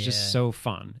himself, he's just so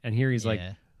fun. And here he's like,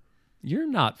 "You're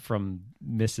not from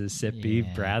Mississippi,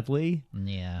 Bradley.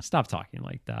 Yeah. Stop talking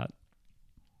like that."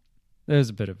 That was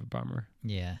a bit of a bummer.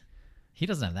 Yeah. He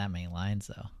doesn't have that many lines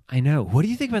though. I know. What do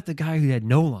you think about the guy who had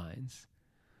no lines?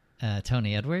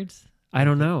 Tony Edwards? I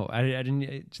don't know. I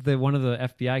didn't. One of the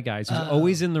FBI guys who's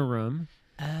always in the room,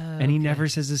 and he never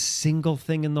says a single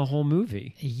thing in the whole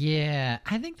movie. Yeah,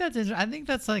 I think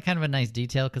that's like kind of a nice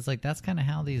detail because like that's kind of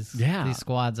how these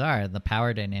squads are. The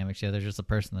power dynamics. Yeah, there's just a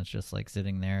person that's just like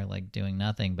sitting there like doing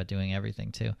nothing but doing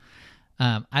everything too.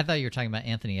 I thought you were talking about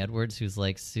Anthony Edwards, who's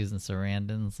like Susan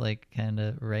Sarandon's like kind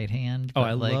of right hand. Oh,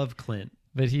 I love Clint.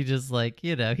 But he just like,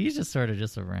 he's just sort of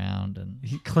just around.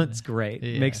 And Clint's great.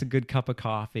 Yeah. Makes a good cup of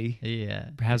coffee. Yeah.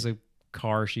 Has a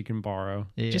car she can borrow.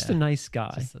 Yeah. Just a nice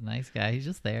guy. Just a nice guy. He's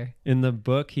just there. In the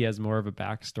book, he has more of a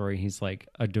backstory. He's like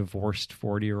a divorced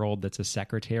 40-year-old that's a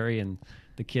secretary. And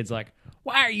the kid's like,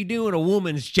 "Why are you doing a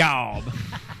woman's job?"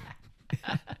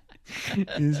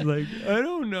 He's like, "I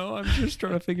don't know. I'm just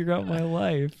trying to figure out my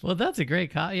life." Well, that's a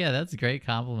great that's a great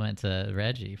compliment to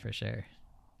Reggie for sure.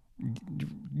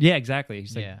 Yeah, exactly.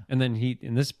 He's like, and then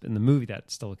in the movie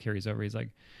that still carries over. He's like,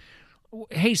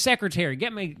 "Hey, secretary,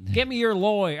 get me your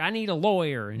lawyer. I need a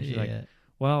lawyer." And she's like,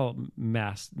 "Well,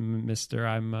 Mister,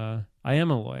 I am a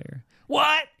lawyer."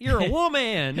 "What? You're a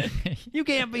woman. You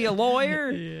can't be a lawyer."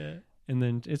 Yeah. And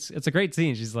then it's a great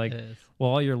scene. She's like,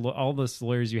 "Well, all those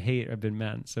lawyers you hate have been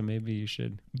men, so maybe you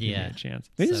should give me a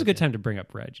chance." Maybe this is a good time to bring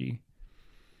up Reggie.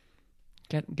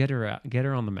 Get her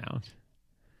on the mount.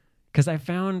 Because I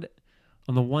found,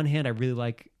 on the one hand, I really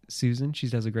like Susan. She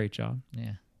does a great job.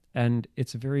 Yeah. And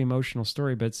it's a very emotional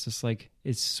story, but it's just like,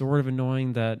 it's sort of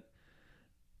annoying that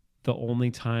the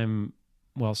only time,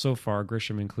 well, so far,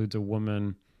 Grisham includes a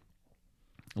woman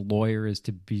lawyer is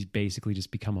to be basically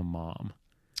just become a mom.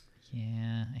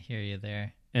 Yeah, I hear you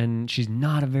there. And she's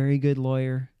not a very good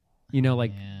lawyer.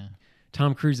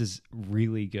 Tom Cruise is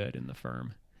really good in The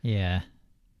Firm. Yeah.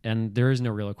 And there is no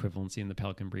real equivalency in The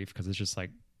Pelican Brief because it's just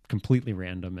like completely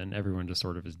random and everyone just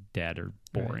sort of is dead or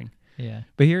boring. Right. Yeah.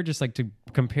 But here, just like to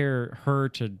compare her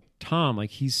to Tom, like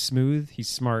he's smooth, he's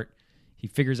smart, he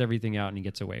figures everything out and he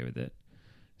gets away with it.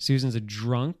 Susan's a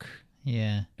drunk.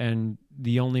 Yeah. And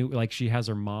the only, like, she has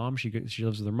her mom, she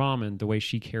lives with her mom, and the way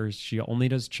she cares, she only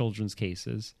does children's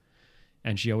cases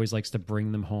and she always likes to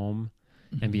bring them home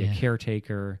and be a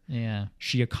caretaker. Yeah.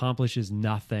 She accomplishes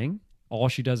nothing. All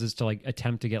she does is to like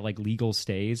attempt to get like legal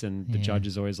stays, and the judge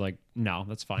is always like, "No,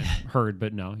 that's fine. Heard,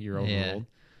 but no, you're overruled."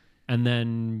 And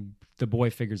then the boy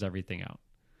figures everything out.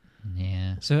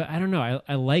 Yeah. So I don't know.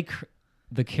 I like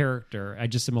the character. I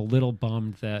just am a little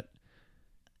bummed that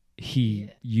he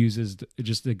uses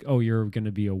just like, "Oh, you're going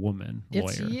to be a woman lawyer."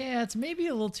 It's maybe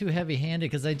a little too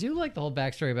heavy-handed because I do like the whole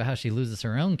backstory about how she loses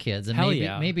her own kids, and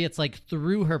maybe it's like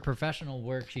through her professional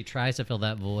work she tries to fill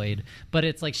that void, but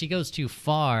it's like she goes too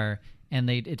far and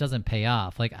it doesn't pay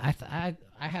off. Like I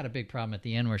had a big problem at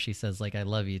the end where she says like "I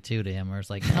love you too" to him, where it's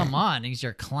like, come on, he's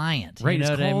your client, right? You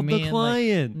know it's called the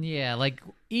client. Like, like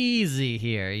easy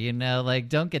here, like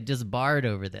don't get disbarred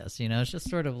over this. It's just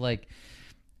sort of like.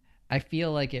 I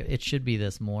feel like it should be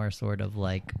this more sort of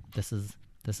like this is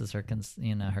This is her,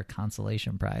 her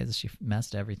consolation prize. She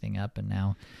messed everything up, and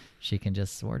now she can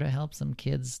just sort of help some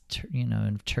kids,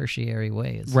 in tertiary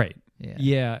ways. Right. Yeah.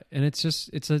 Yeah, and I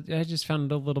just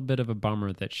found it a little bit of a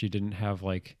bummer that she didn't have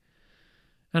like,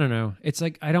 I don't know. It's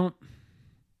like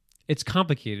it's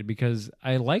complicated because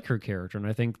I like her character, and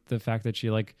I think the fact that she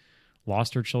like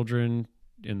lost her children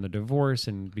in the divorce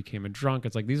and became a drunk,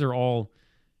 it's like these are all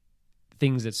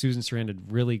things that Susan Sarandon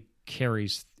really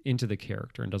carries into the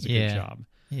character and does a good job.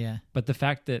 Yeah. But the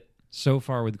fact that so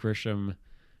far with Grisham,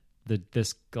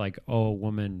 this like, oh,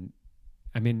 woman,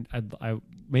 I mean, I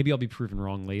maybe I'll be proven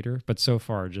wrong later, but so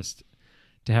far just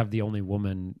to have the only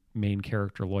woman main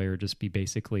character lawyer just be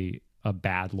basically a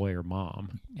bad lawyer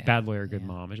mom, bad lawyer, good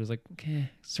mom. It's just like, okay,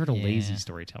 sort of lazy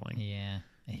storytelling. Yeah.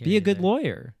 Be a good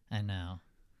lawyer. I know.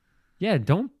 Yeah.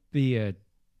 Don't be a,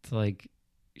 like,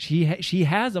 she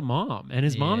has a mom, and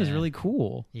his mom is really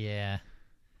cool. Yeah.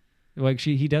 Like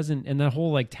he doesn't, and that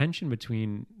whole like tension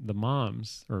between the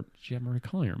moms, or I'm already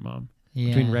calling her mom,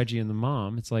 between Reggie and the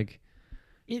mom. It's like,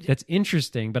 that's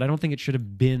interesting, but I don't think it should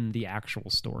have been the actual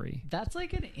story. That's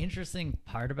like an interesting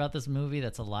part about this movie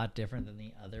that's a lot different than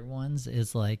the other ones,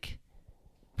 is like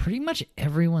pretty much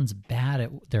everyone's bad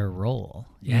at their role.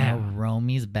 Yeah.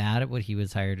 Romy's bad at what he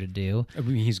was hired to do. I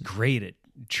mean, he's great at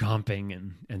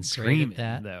jumping and screaming,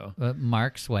 that, though.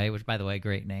 Mark Sway, which, by the way,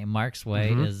 great name. Mark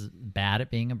Sway is bad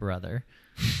at being a brother.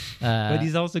 But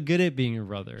he's also good at being a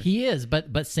brother. He is,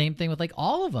 but same thing with like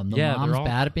all of them. The mom's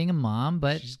bad at being a mom,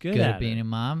 but she's good at being a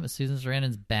mom. Susan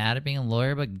Sarandon's bad at being a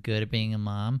lawyer, but good at being a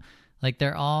mom. Like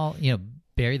they're all,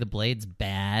 Barry the Blade's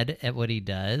bad at what he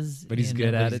does, but he's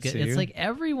good at it too. It's like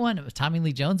everyone, Tommy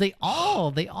Lee Jones, they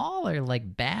all are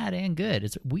like bad and good.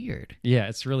 It's weird. Yeah,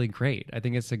 it's really great. I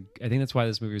think that's why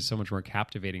this movie is so much more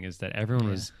captivating, is that everyone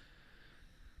was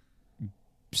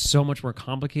so much more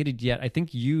complicated. Yet I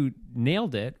think you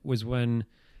nailed it, was when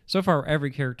so far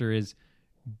every character is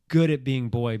good at being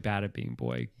boy, bad at being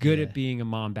boy, good at being a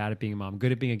mom, bad at being a mom,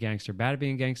 good at being a gangster, bad at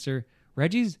being a gangster.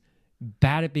 Reggie's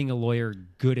bad at being a lawyer,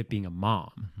 good at being a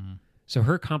mom. So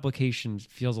her complication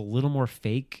feels a little more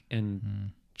fake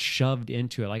and shoved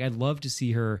into it. Like, I'd love to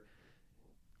see her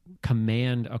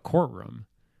command a courtroom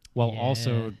while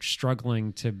also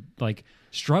struggling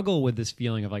with this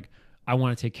feeling of like, I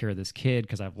want to take care of this kid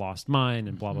because I've lost mine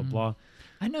and blah, blah, blah.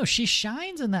 I know she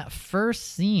shines in that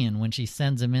first scene when she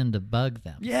sends him in to bug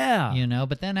them. Yeah.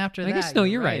 But then after that, I guess, no,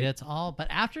 you're right. It's all, but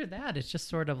after that, it's just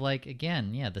sort of like,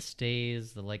 again, the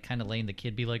stays, the like kind of letting the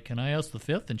kid be like, can I ask the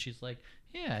fifth? And she's like,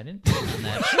 yeah, I didn't think on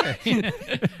that.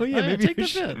 Sure. Well, yeah, maybe take the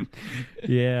fifth.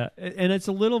 Yeah. And it's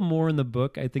a little more in the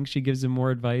book. I think she gives him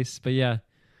more advice, but yeah,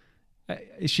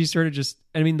 she sort of just,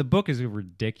 I mean, the book is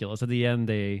ridiculous. At the end,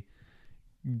 they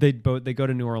go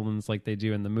to New Orleans like they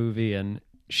do in the movie, and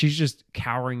she's just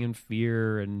cowering in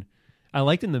fear. And I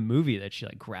liked in the movie that she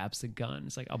like grabs the gun.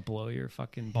 It's like, I'll blow your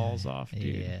fucking balls off,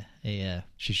 dude. Yeah.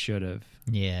 She should have.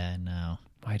 Yeah, no.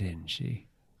 Why didn't she?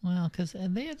 Well, because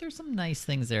there's some nice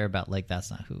things there about like,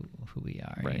 that's not who we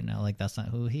are, right. Like that's not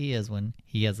who he is when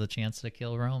he has the chance to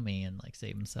kill Romy and like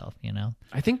save himself,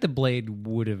 I think the Blade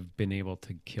would have been able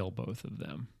to kill both of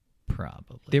them.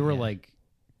 Probably. They were like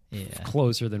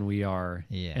closer than we are.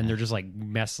 Yeah. And they're just like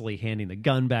messily handing the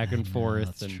gun back and forth.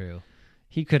 That's and true.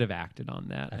 He could have acted on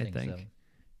that, I think. So.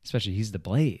 Especially he's the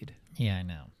Blade. Yeah, I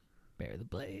know. Barry the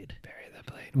Blade.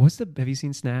 Have you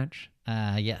seen Snatch?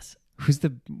 Yes.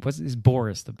 Is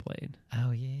Boris the Blade?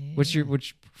 Oh yeah.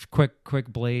 Which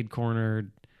quick Blade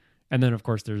corner, and then of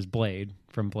course there's Blade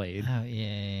from Blade. Oh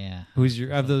yeah. Who's your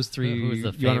of those three? Who's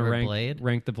the favorite Blade?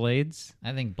 Rank the Blades.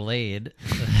 I think Blade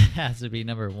has to be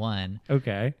number one.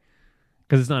 Okay,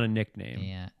 because it's not a nickname.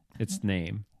 Yeah, it's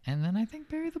name. And then I think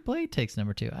Barry the Blade takes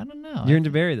number two. I don't know. You're into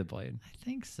Barry the Blade. I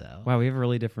think so. Wow, we have a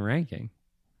really different ranking.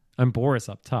 I'm Boris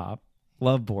up top.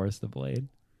 Love Boris the Blade.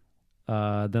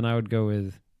 Then I would go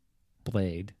with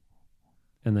Blade,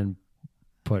 and then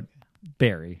put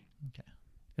Barry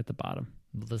at the bottom.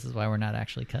 Well, this is why we're not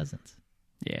actually cousins.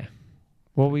 Yeah.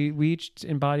 Well, we each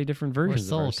embody different versions we're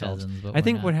soul of ourselves. Cousins, but I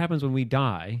think not. What happens when we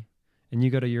die, and you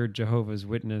go to your Jehovah's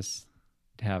Witness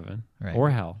heaven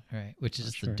or hell, right? Which is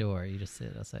just the door. You just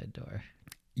sit outside a door.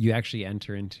 You actually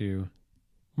enter into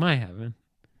my heaven,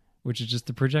 which is just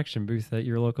the projection booth at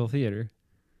your local theater,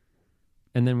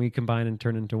 and then we combine and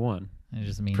turn into one. I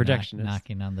just mean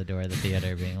knocking on the door of the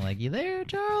theater, being like, "You there,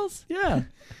 Charles?" Yeah.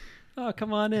 Oh,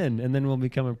 come on in, and then we'll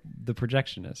become the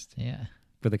projectionist. Yeah.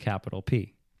 With a capital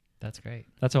P. That's great.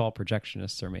 That's how all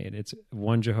projectionists are made. It's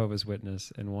one Jehovah's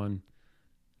Witness and one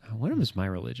of them is my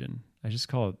religion. I just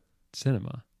call it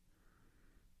cinema.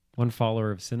 One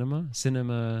follower of cinema.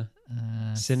 Cineast.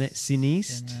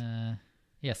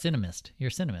 Yeah, cinemist. You're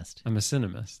a cinemist. I'm a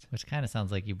cinemist. Which kind of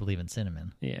sounds like you believe in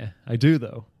cinnamon. Yeah, I do,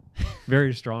 though.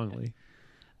 Very strongly.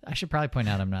 I should probably point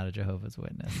out I'm not a Jehovah's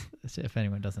Witness, if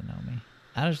anyone doesn't know me.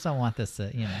 I just don't want this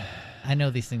to, I know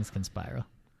these things can spiral.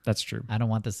 That's true. I don't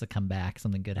want this to come back.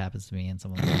 Something good happens to me and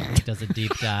someone does a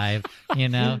deep dive,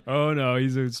 Oh, no.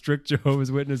 He's a strict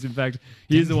Jehovah's Witness. In fact,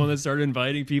 he's the one that started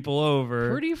inviting people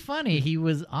over. Pretty funny. He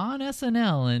was on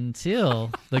SNL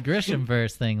until the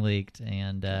Grishamverse thing leaked.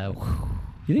 And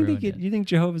you think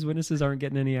Jehovah's Witnesses aren't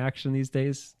getting any action these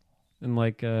days? And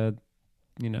not.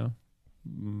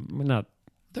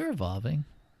 They're evolving.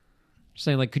 Just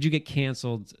saying, could you get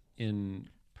canceled in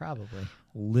probably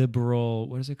liberal,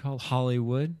 what is it called?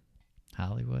 Hollywood?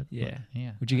 Yeah.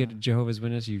 Would you get a Jehovah's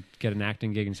Witness? You get an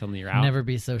acting gig and suddenly you're out? Never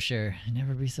be so sure.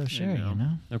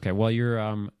 Okay, well,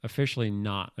 you're officially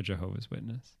not a Jehovah's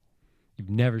Witness. You've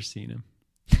never seen him.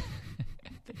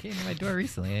 They came to my door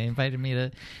recently. They invited me to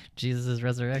Jesus'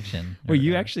 resurrection. Well,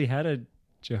 you actually had a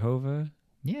Jehovah?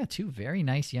 Yeah, 2 very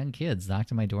nice young kids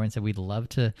knocked on my door and said, we'd love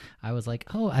to. I was like,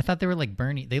 oh, I thought they were like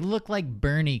Bernie. They look like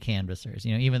Bernie canvassers,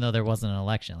 even though there wasn't an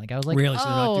election. I was like, really? So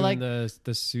they're not doing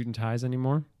the suit and ties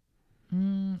anymore?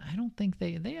 I don't think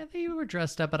they were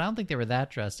dressed up, but I don't think they were that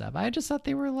dressed up. I just thought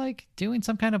they were doing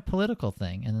some kind of political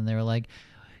thing. And then they were like,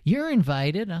 you're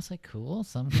invited. And I was like, cool.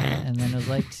 And then it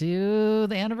was to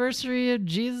the anniversary of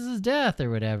Jesus' death or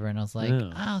whatever. And I was like,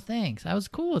 oh, thanks. I was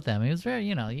cool with them. It was very,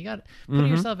 you got to put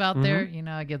yourself out there.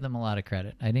 I give them a lot of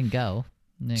credit. I didn't go.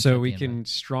 So we can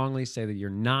strongly say that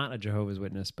you're not a Jehovah's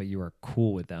Witness, but you are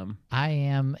cool with them. I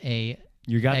am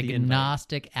you got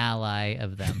agnostic ally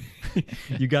of them.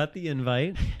 You got the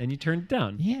invite and you turned it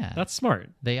down. Yeah. That's smart.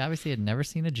 They obviously had never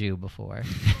seen a Jew before.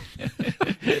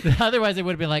 Otherwise, it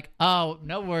would have been like, oh,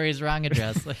 no worries, wrong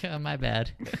address. Oh, my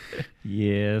bad.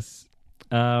 Yes.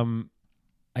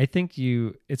 I think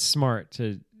it's smart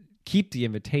to keep the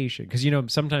invitation because,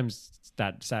 sometimes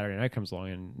that Saturday night comes along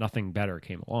and nothing better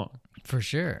came along. For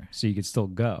sure. So you could still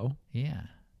go. Yeah.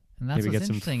 And that's what's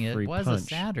interesting. It was a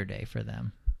Saturday for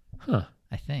them. Huh.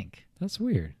 I think. That's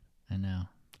weird. I know.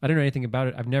 I don't know anything about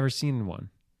it. I've never seen one.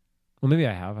 Well, maybe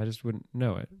I have. I just wouldn't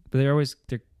know it. But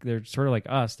they're sort of like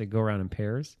us. They go around in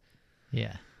pairs.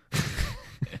 Yeah.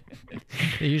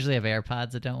 They usually have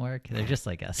AirPods that don't work. They're just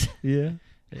like us. Yeah.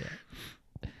 Yeah.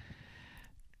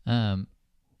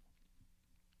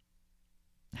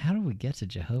 How do we get to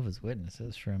Jehovah's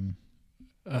Witnesses from?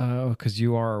 Because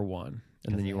you are one,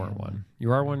 and then you are one.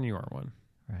 You are one, and you are one.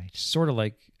 Right. Sort of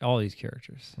like all these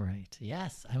characters. Right.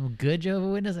 Yes. I'm a good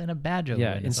Jehovah's Witness and a bad Jehovah's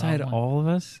Witness. Yeah, inside all of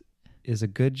us is a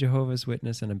good Jehovah's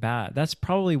Witness and a bad. That's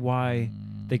probably why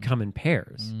they come in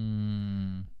pairs.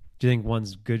 Do you think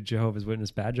one's good Jehovah's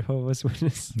Witness, bad Jehovah's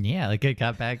Witness? Yeah, like it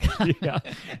got back. Yeah.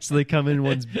 So they come in,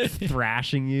 one's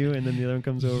thrashing you, and then the other one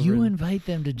comes over. You invite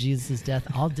them to Jesus' death,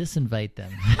 I'll disinvite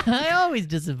them. I always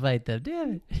disinvite them.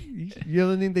 Damn it. You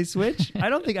don't think they switch? I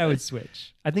don't think I would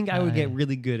switch. I think I would get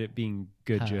really good at being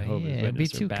good Jehovah's Witness. It'd be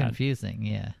too bad. Confusing,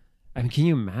 yeah. I mean, can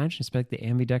you imagine? It's like the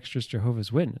ambidextrous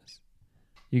Jehovah's Witness.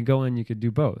 You go in, you could do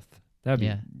both. That'd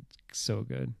be so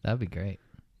good. That'd be great.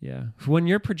 Yeah. When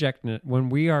we are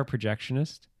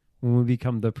projectionist, when we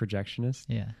become the projectionist,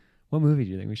 what movie do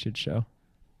you think we should show?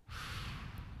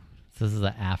 So this is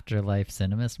an afterlife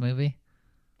cinemist movie?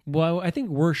 Well, I think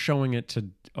we're showing it to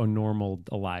a normal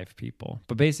alive people.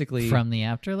 But basically from the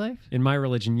afterlife? In my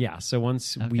religion, yeah. So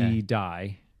once we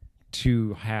die,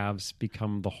 2 halves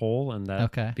become the whole, and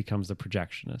that becomes the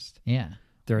projectionist. Yeah.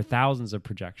 There are thousands of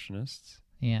projectionists.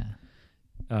 Yeah.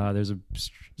 There's a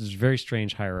very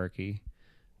strange hierarchy.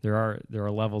 There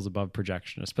are levels above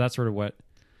projectionists, but that's sort of what,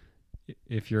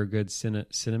 if you're a good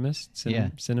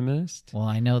cinemist. Well,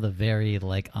 I know the very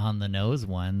on the nose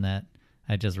one that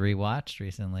I just rewatched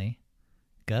recently,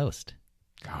 Ghost.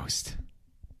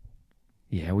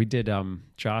 Yeah, we did.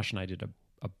 Josh and I did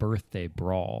a birthday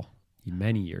brawl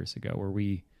many years ago where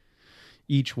we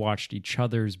each watched each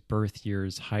other's birth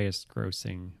year's highest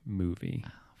grossing movie.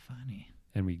 Oh, funny.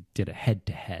 And we did a head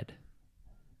to head.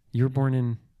 You were born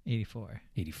in 84.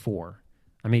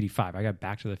 I'm 85. I got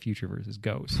Back to the Future versus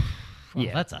Ghost. Well,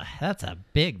 yeah, that's a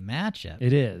big matchup.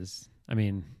 It is. I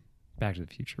mean, Back to the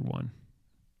Future won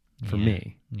for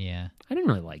me. Yeah. I didn't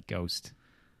really like Ghost.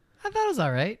 I thought it was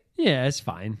all right. Yeah, it's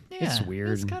fine. Yeah, it's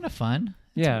weird. It's kind of fun.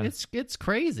 Yeah. It's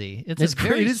crazy. It's a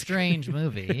very strange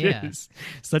movie. Yeah. It is.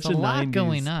 Such It's a lot 90s.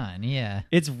 going on. Yeah.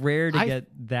 It's rare to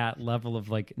get that level of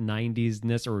like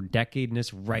 90s-ness or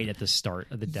decade-ness right at the start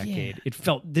of the decade.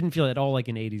 Yeah. Didn't feel at all like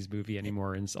an 80s movie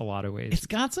anymore in a lot of ways. It's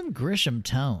got some Grisham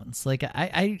tones. Like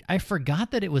I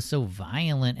forgot that it was so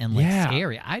violent and like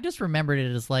scary. I just remembered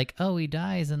it as like, oh, he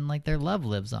dies and like their love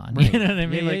lives on. Right. You know what I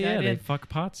mean? They fuck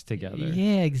pots together.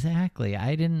 Yeah, exactly.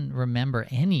 I didn't remember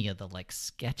any of the like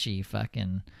sketchy fucking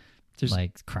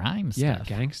like crime stuff.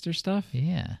 Yeah, gangster stuff.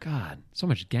 Yeah. God, so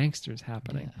much gangsters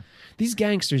happening. Yeah. These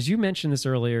gangsters, you mentioned this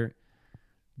earlier.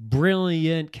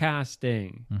 Brilliant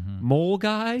casting. Mole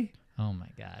guy. Oh my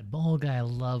God, Mole Guy! I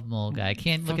love Mole Guy. I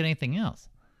can't look at anything else.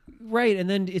 Right, and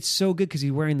then it's so good because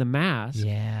he's wearing the mask.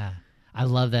 Yeah, I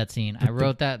love that scene. I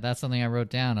wrote that. That's something I wrote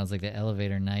down. I was like, the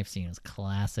elevator knife scene was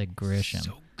classic Grisham.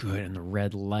 So good, and the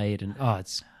red light, and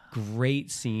it's great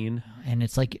scene. And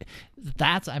it's like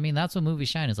that's what movies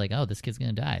shine. Is like, oh, this kid's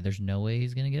gonna die. There's no way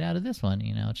he's gonna get out of this one.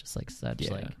 You know, it's just like such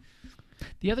like.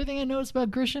 The other thing I noticed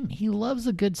about Grisham, he loves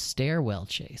a good stairwell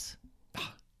chase.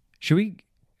 Should we?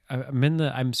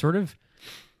 I'm sort of.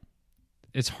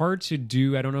 It's hard to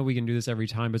do. I don't know if we can do this every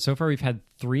time, but so far we've had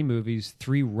 3 movies,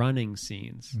 3 running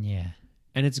scenes. Yeah.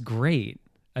 And it's great.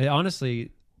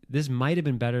 Honestly, this might have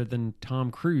been better than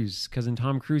Tom Cruise, because in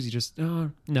Tom Cruise, he just,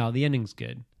 no, the ending's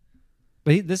good.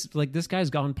 But this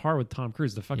guy's on par with Tom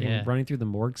Cruise. The fucking running through the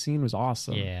morgue scene was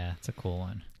awesome. Yeah, it's a cool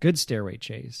one. Good stairway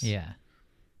chase. Yeah.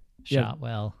 Shot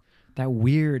well. That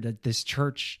weird, this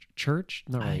church,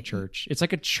 not really church. It's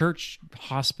like a church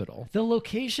hospital. The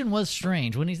location was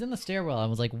strange. When he's in the stairwell, I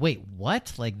was like, wait,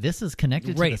 what? Like, this is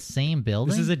connected to the same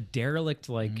building? This is a derelict,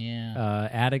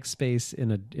 attic space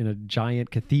in a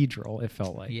giant cathedral, it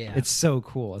felt like. Yeah. It's so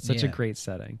cool. It's such a great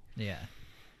setting. Yeah.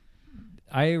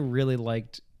 I really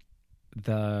liked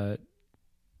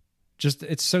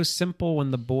it's so simple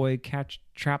when the boy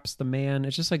traps the man.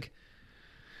 It's just like,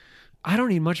 I don't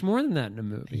need much more than that in a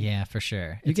movie. Yeah, for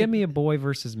sure. You give me a boy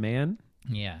versus man.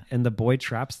 Yeah. And the boy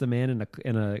traps the man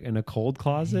in a cold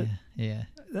closet. Yeah.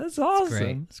 That's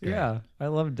awesome. It's great. Yeah, I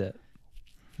loved it.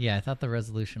 Yeah, I thought the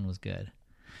resolution was good.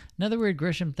 Another weird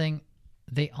Grisham thing,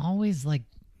 they always like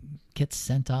get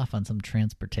sent off on some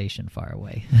transportation far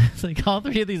away. It's like all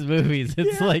 3 of these movies.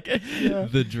 It's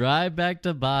the drive back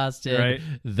to Boston, right.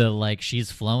 The like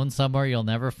she's flown somewhere you'll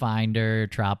never find her,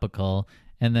 tropical.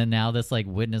 And then now this like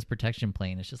witness protection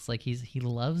plane. It's just like he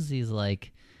loves these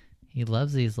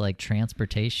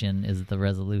transportation is the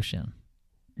resolution.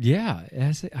 Yeah,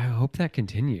 I hope that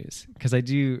continues, because I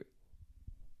do.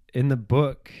 In the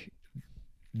book,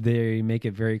 they make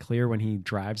it very clear when he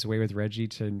drives away with Reggie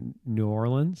to New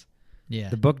Orleans. Yeah,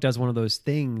 the book does one of those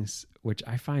things which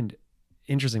I find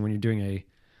interesting when you're doing a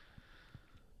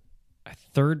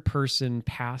third person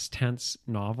past tense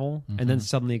novel, and then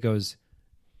suddenly it goes,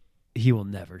 he will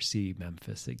never see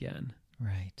Memphis again.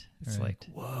 Right. It's like,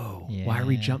 whoa, yeah. Why are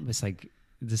we jumping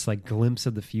this glimpse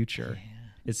of the future?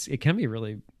 Yeah. It can be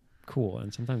really cool,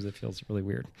 and sometimes it feels really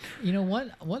weird. You know,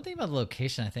 one thing about the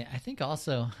location, I think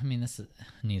also, I mean, this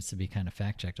needs to be kind of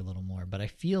fact checked a little more, but I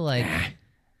feel like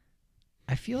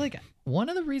one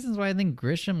of the reasons why I think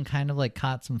Grisham kind of like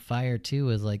caught some fire too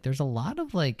is like there's a lot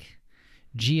of like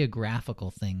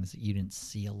geographical things that you didn't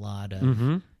see a lot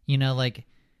of. You know, like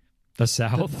the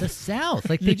South. The South.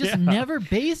 Like they just never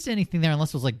based anything there unless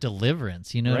it was like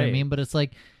Deliverance. You know what I mean? But it's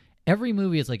like every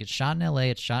movie is like it's shot in LA,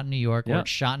 it's shot in New York, or it's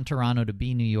shot in Toronto to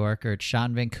be New York, or it's shot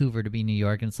in Vancouver to be New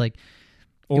York. And it's like,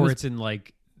 it's in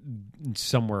like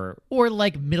somewhere, or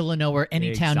like middle of nowhere,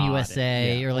 Anytown,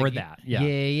 USA, or like that.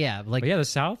 Like, the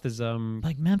South is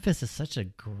like Memphis is such a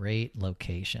great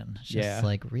location. It's just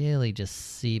like really just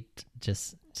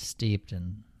steeped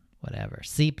and whatever,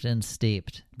 seeped and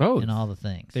steeped, both in all the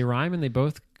things. They rhyme and they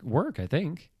both work. I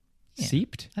think. Yeah.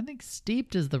 Seeped. I think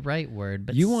steeped is the right word,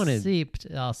 but seeped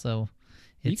also.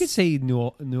 You could say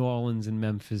New Orleans and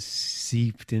Memphis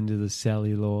seeped into the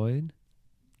celluloid.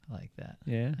 I like that.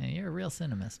 Yeah. And you're a real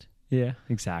cinemist. Yeah,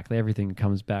 exactly. Everything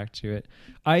comes back to it.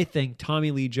 I think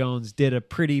Tommy Lee Jones did a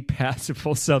pretty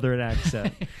passable Southern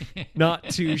accent. Not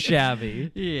too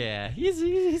shabby. Yeah.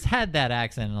 He's had that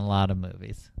accent in a lot of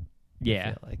movies. Yeah.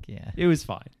 I feel like, It was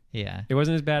fine. Yeah. It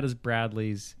wasn't as bad as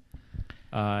Bradley's.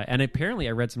 And apparently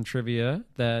I read some trivia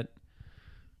that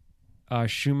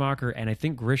Schumacher and I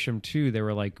think Grisham too, they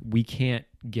were like, we can't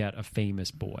get a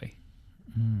famous boy.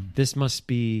 This must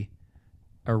be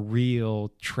a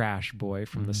real trash boy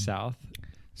from the South.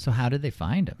 So how did they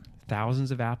find him?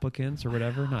 Thousands of applicants or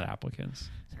whatever. Not applicants.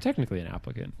 technically an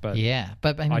applicant, but yeah.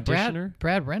 But I mean, auditioner?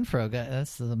 Brad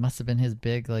Renfro must have been his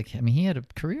big, like, I mean, he had a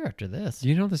career after this. Do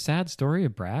you know the sad story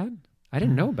of Brad? I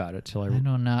didn't know about it till I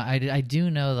don't know. I do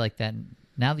know, like, that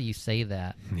now that you say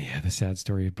that. Yeah, the sad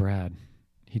story of Brad.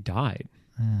 He died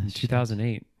in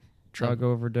 2008. Drug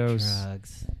overdose.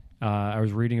 Drugs. I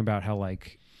was reading about how,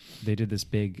 like, they did this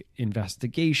big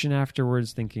investigation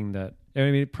afterwards, thinking that, I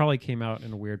mean, it probably came out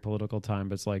in a weird political time,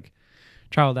 but it's like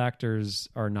child actors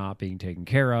are not being taken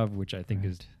care of, which I think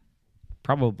is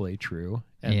probably true.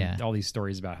 And all these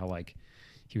stories about how, like,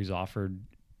 he was offered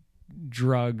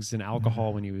drugs and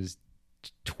alcohol when he was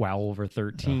 12 or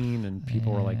 13, and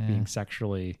people were, like, being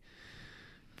sexually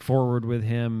forward with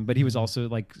him, but he was also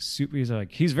like super,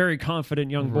 he's very confident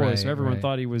young boy, so everyone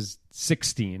thought he was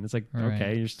 16. It's like,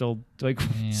 okay, you're still like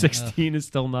 16 is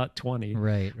still not 20. What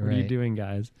are you doing,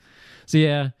 guys?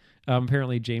 So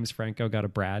apparently James Franco got a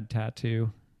Brad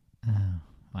tattoo. Oh,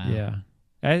 wow. Yeah,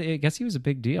 I guess he was a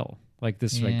big deal, like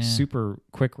this like super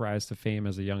quick rise to fame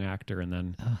as a young actor, and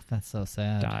then that's so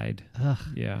sad, died.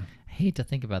 I hate to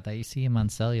think about that. You see him on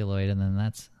celluloid, and then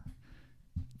that's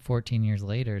 14 years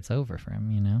later, it's over for him,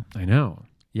 you know? I know.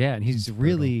 Yeah, and he's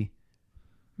really,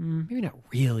 maybe not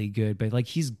really good, but like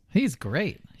he's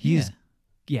great. You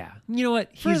know what?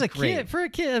 He's great. For a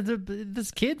kid, this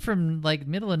kid from like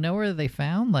middle of nowhere that they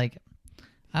found, like,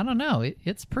 I don't know.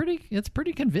 It's pretty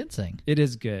convincing. It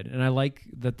is good. And I like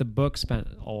that the book spent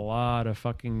a lot of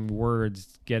fucking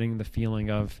words getting the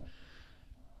feeling of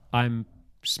I'm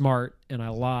smart and I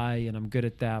lie and I'm good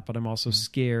at that, but I'm also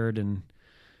scared. And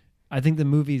I think the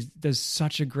movie does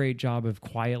such a great job of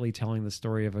quietly telling the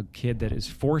story of a kid that is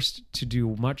forced to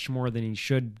do much more than he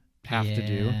should have to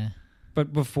do.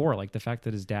 But before, like the fact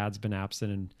that his dad's been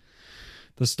absent, and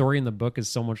the story in the book is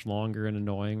so much longer and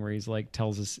annoying, where he's like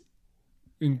tells us,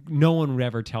 no one would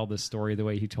ever tell this story the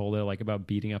way he told it, like about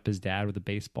beating up his dad with a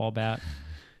baseball bat.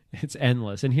 It's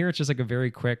endless. And here it's just like a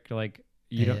very quick, like,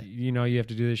 you have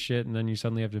to do this shit, and then you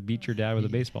suddenly have to beat your dad with a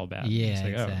baseball bat. Yeah, it's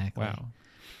like, exactly. Oh, wow.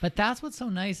 But that's what's so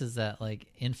nice is that, like,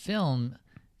 in film,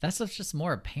 that stuff's just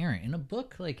more apparent. In a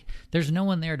book, like, there's no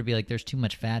one there to be like, there's too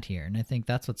much fat here. And I think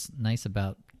that's what's nice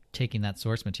about taking that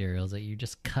source material, is that you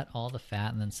just cut all the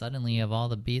fat, and then suddenly you have all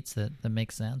the beats that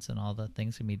make sense, and all the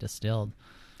things can be distilled.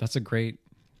 That's a great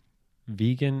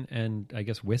vegan and, I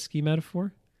guess, whiskey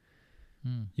metaphor.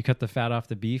 You cut the fat off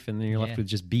the beef, and then you're left with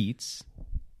just beets.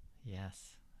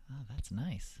 Yes. Oh, that's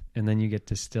nice. And then you get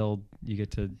distilled. You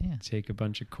get to take a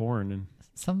bunch of corn and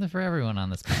something for everyone on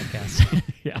this podcast.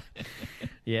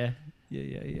 Yeah.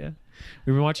 We've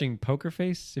been watching Poker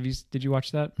Face. Did you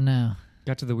watch that? No.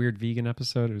 Got to the weird vegan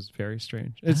episode. It was very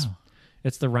strange.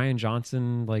 It's the Rian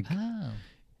Johnson, like,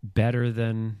 better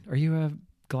than. Are you a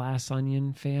Glass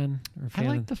Onion fan? I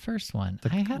liked the first one.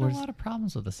 I had a lot of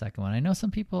problems with the second one. I know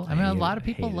some people. A lot of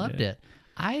people loved it.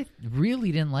 I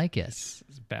really didn't like it.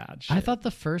 It's bad shit. I thought the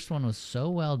first one was so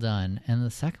well done, and the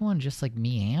second one just like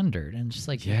meandered, and just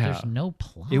like there's no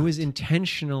plot. It was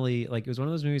intentionally, like, it was one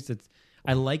of those movies that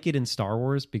I like it in Star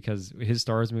Wars, because his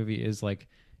Star Wars movie is like,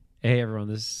 hey everyone,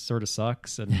 this sort of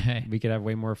sucks, and we could have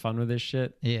way more fun with this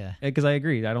shit. Yeah. Because I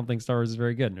agree. I don't think Star Wars is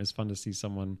very good, and it was fun to see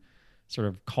someone sort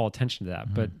of call attention to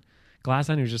that. But Glass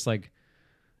Onion was just like,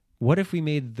 what if we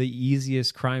made the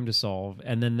easiest crime to solve,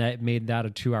 and then that made that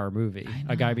a 2-hour movie?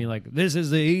 A guy being like, this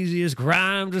is the easiest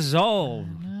crime to solve.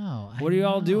 What are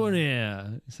y'all doing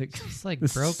here? It's like, just like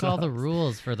broke all the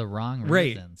rules for the wrong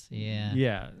reasons.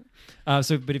 Yeah.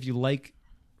 But if you like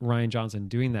Rian Johnson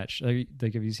doing that,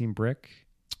 like, have you seen Brick?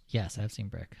 Yes, I've seen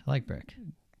Brick. I like Brick.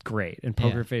 Great. And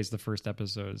Poker Face, the first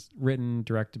episode, is written,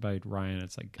 directed by Ryan.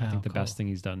 It's like, I think the best thing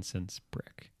he's done since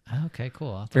Brick. Okay,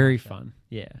 cool. Very fun.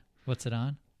 Yeah. What's it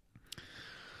on?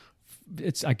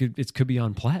 It could be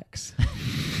on Plex.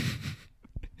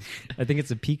 I think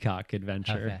it's a Peacock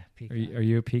adventure. Okay, Peacock. Are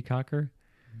you a Peacocker?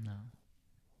 No.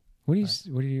 What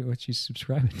you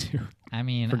subscribing to? I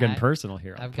mean, we're getting personal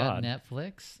here. I've got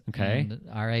Netflix. Okay. And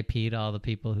RIP to all the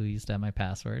people who used to have my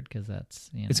password, because that's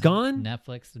it's gone.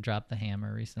 Netflix dropped the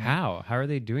hammer recently. How are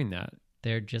they doing that?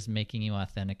 They're just making you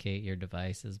authenticate your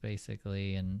devices,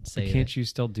 basically, and say. But can't you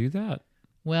still do that?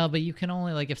 Well, but you can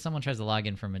only, like, if someone tries to log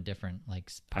in from a different, like,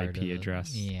 part IP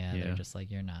address. They're just like,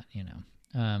 you're not, you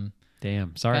know.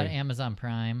 Damn, sorry. Got Amazon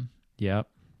Prime. Yep.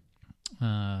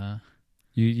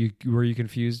 You were you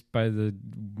confused by the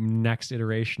next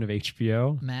iteration of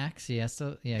HBO? Max,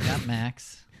 got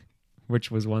Max.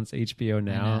 Which was once HBO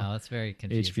Now. I know, it's very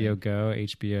confusing. HBO Go,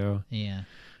 HBO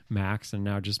Max, and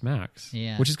now just Max.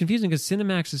 Yeah. Which is confusing because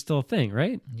Cinemax is still a thing,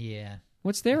 right? Yeah.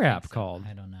 What's their app called?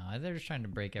 I don't know. They're just trying to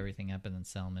break everything up and then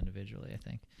sell them individually, I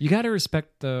think. You got to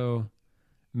respect, though,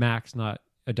 Max not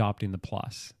adopting the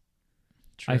Plus.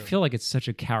 I feel like it's such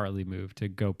a cowardly move to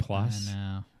go Plus. I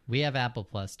know. We have Apple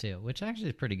Plus too, which actually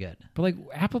is pretty good. But like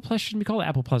Apple Plus shouldn't be called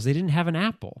Apple Plus. They didn't have an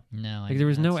Apple. No, like there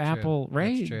was no true. Apple,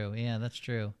 right? That's true. Yeah, that's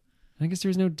true. I guess there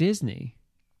was no Disney.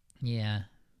 Yeah.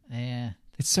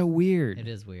 It's so weird. It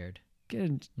is weird.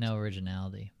 Get no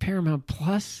originality. Paramount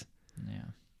Plus. Yeah.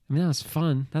 I mean, that was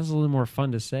fun. That was a little more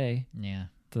fun to say. Yeah.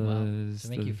 To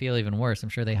make you feel even worse, I'm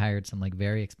sure they hired some like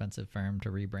very expensive firm to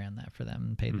rebrand that for them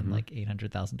and paid them like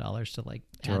 $800,000 to like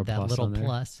add that little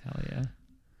plus. Hell yeah.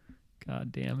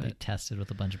 God damn it. They tested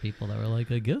with a bunch of people that were like,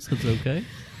 I guess it's okay.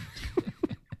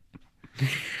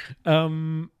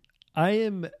 I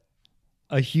am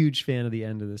a huge fan of the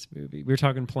end of this movie. We were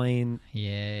talking plane.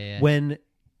 Yeah. When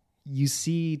you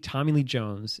see Tommy Lee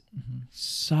Jones,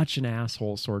 such an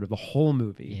asshole sort of the whole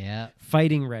movie,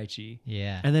 fighting Reggie.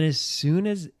 Yeah. And then as soon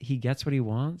as he gets what he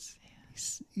wants,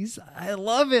 he's I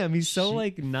love him. He's so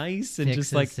like nice and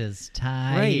just like his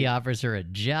tie. Right. He offers her a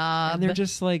job. And they're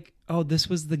just like, oh, this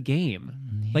was the game.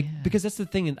 Yeah. Like, because that's the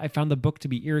thing. And I found the book to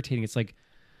be irritating. It's like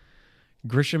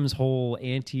Grisham's whole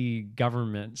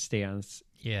anti-government stance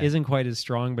isn't quite as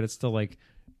strong, but it's still like,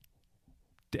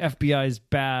 the FBI is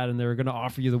bad and they're going to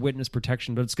offer you the witness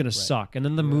protection, but it's going to suck. And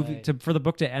then the movie for the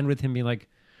book to end with him being like,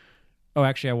 oh,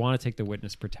 actually, I want to take the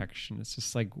witness protection. It's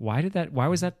just like, why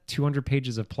was that 200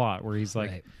 pages of plot where he's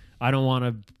like, I don't want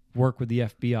to work with the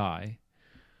FBI.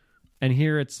 And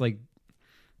here it's like,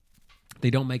 they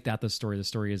don't make that the story. The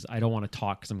story is, I don't want to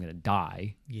talk because I'm going to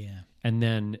die. Yeah. And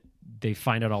then they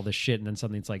find out all this shit. And then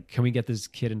suddenly it's like, can we get this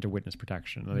kid into witness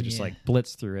protection? And they just like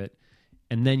blitz through it.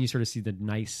 And then you sort of see the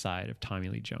nice side of Tommy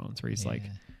Lee Jones, where he's like,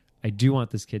 I do want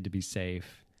this kid to be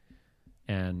safe.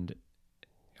 And,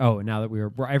 now that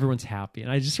we're everyone's happy.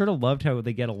 And I just sort of loved how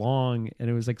they get along. And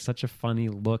it was like such a funny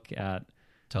look at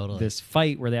this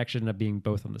fight where they actually end up being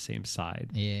both on the same side.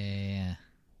 Yeah.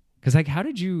 Because like, what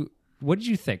did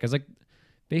you think? Because like,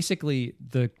 basically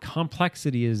the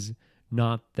complexity is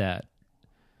not that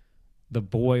the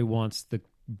boy wants the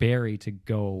Barry to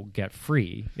go get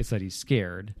free. It's that he's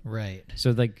scared. Right.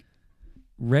 So like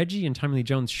Reggie and Tommy Lee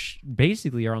Jones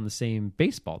basically are on the same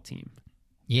baseball team.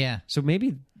 Yeah. So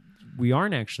maybe we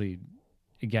aren't actually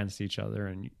against each other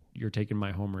and you're taking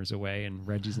my homers away and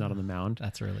Reggie's not on the mound.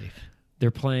 That's a relief.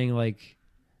 They're playing like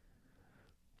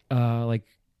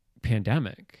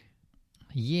Pandemic.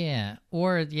 Yeah.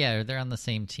 Or they're on the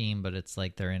same team, but it's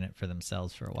like they're in it for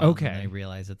themselves for a while. Okay. And they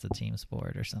realize it's a team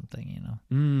sport or something, you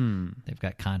know. They've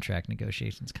got contract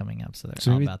negotiations coming up, so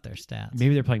they're all about their stats.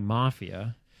 Maybe they're playing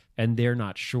Mafia and they're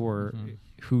not sure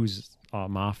who's a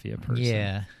Mafia person.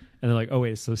 Yeah. And they're like, oh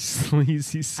wait, so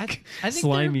sleazy,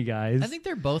 slimy guys. I think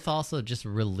they're both also just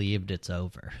relieved it's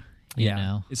over. You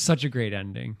know? It's such a great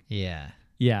ending. Yeah.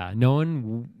 Yeah. No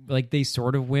one, like they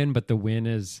sort of win, but the win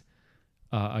is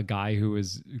a guy who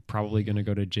is probably going to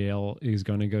go to jail. He's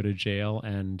going to go to jail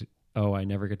and, I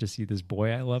never get to see this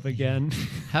boy I love again.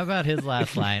 How about his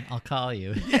last line? I'll call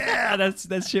you. Yeah,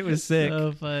 that shit was sick.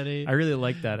 So funny. I really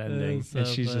like that ending. So and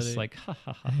she's funny. just like, ha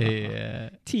ha ha. Yeah.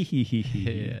 Tee hee hee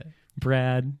hee. Yeah.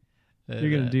 Brad,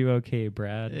 you're going to do okay,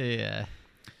 Brad. Yeah.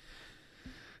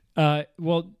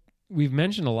 Well, we've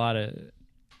mentioned a lot of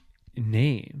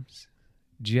names.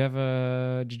 Did you have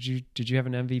an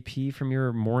MVP from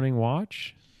your morning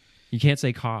watch? You can't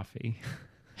say coffee.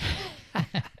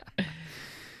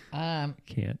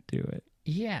 Can't do it.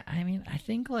 Yeah, I mean, I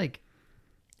think like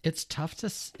it's tough to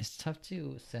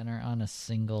center on a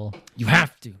single. You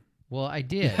have to. Well, I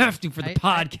did. You have to for the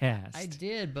podcast. I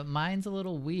did, but mine's a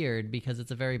little weird because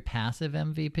it's a very passive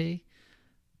MVP.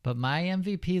 But my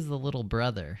MVP is the little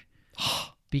brother.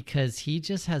 Because he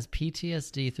just has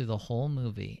PTSD through the whole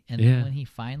movie. And then when he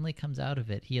finally comes out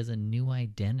of it, he has a new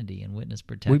identity in witness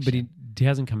protection. Wait, but he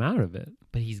hasn't come out of it.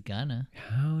 But he's gonna.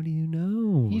 How do you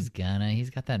know? He's gonna. He's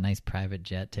got that nice private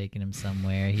jet taking him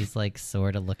somewhere. He's like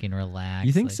sort of looking relaxed.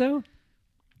 You think so?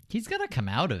 He's gonna come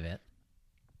out of it.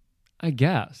 I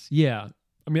guess. Yeah.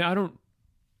 I mean, I don't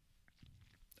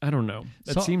know.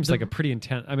 That seems like a pretty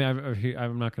intense. I mean,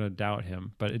 I'm not going to doubt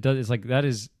him, but it does. It's like that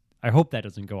is. I hope that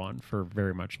doesn't go on for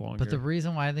very much longer. But the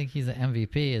reason why I think he's an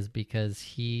MVP is because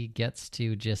he gets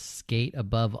to just skate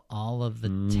above all of the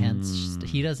tense.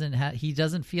 He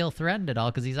doesn't feel threatened at all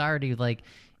because he's already like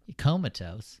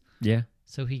comatose. Yeah.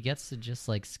 So he gets to just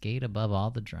like skate above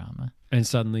all the drama. And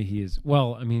suddenly he is.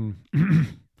 Well, I mean,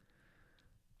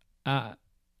 I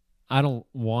don't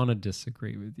want to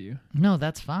disagree with you. No,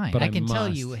 that's fine. But I can tell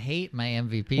you hate my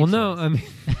MVP. Well, no, I mean,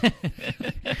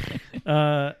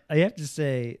 I have to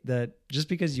say that just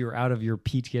because you're out of your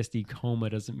PTSD coma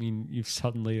doesn't mean you've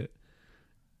suddenly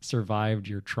survived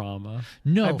your trauma.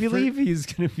 No, I believe he's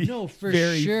going to be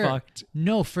very fucked.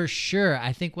 No, for sure.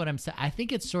 I think what I'm saying, I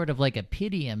think it's sort of like a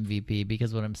pity MVP,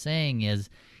 because what I'm saying is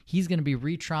he's going to be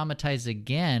re-traumatized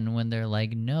again when they're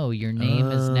like, no, your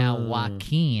name is now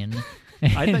Joaquin.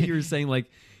 I thought you were saying like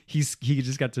he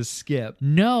just got to skip.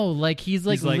 No, like he's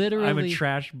like literally, I'm a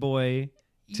trash boy.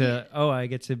 I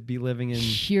get to be living in.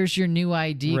 Here's your new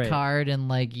ID card, and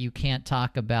like you can't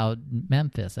talk about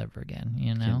Memphis ever again.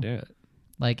 You know, can't do it.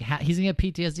 Like he's gonna get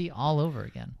PTSD all over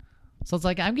again. So it's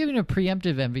like I'm giving a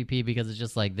preemptive MVP because it's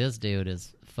just like this dude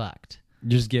is fucked.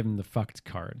 Just give him the fucked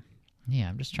card. Yeah,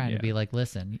 I'm just trying to be like,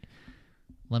 listen,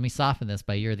 let me soften this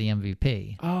by you're the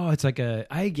MVP. Oh, it's like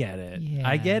I get it. Yeah.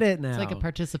 I get it now. It's like a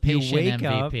participation you wake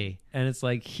MVP. Up and it's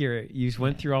like, here, you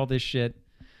went through all this shit.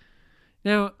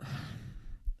 Now,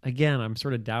 again, I'm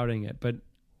sort of doubting it, but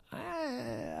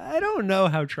I don't know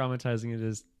how traumatizing it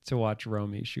is to watch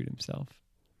Romy shoot himself.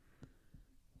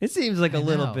 It seems like a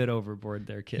little bit overboard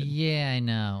there, kid. Yeah, I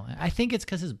know. I think it's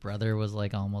because his brother was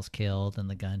like almost killed and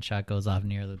the gunshot goes off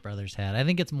near the brother's head. I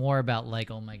think it's more about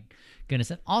like, oh my goodness.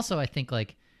 And also, I think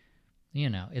like, you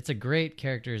know, it's a great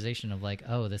characterization of like,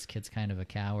 oh, this kid's kind of a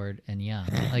coward and young.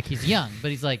 Like he's young,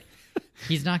 but he's like,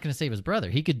 he's not going to save his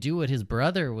brother. He could do what his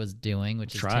brother was doing,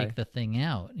 which is take the thing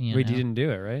out. Wait, he didn't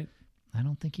do it, right? I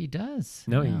don't think he does.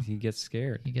 No, he gets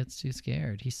scared. He gets too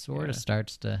scared. He sort of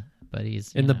starts to, but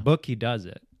he's... In the book, he does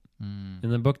it. In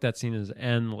the book, that scene is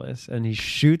endless, and he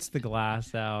shoots the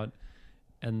glass out,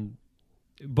 and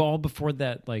all before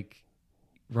that, like,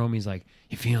 Romy's like,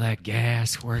 you feel that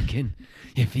gas working?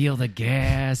 You feel the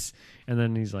gas? And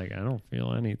then he's like, I don't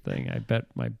feel anything. I bet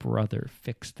my brother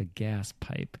fixed the gas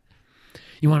pipe.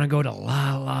 You want to go to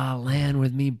La La Land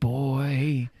with me,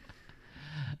 boy?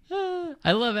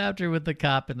 I love after with the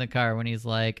cop in the car when he's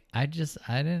like, I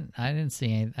didn't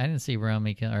see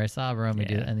Romy kill, or I saw Romy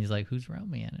do it, and he's like, who's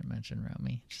Romy? I didn't mention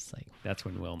Romy. Just like, that's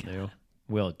when Will knew.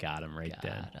 Will got him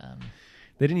then.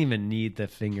 They didn't even need the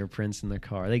fingerprints in the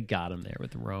car. They got him there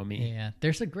with Romy. Yeah,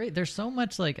 there's so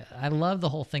much like, I love the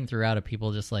whole thing throughout of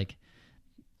people just like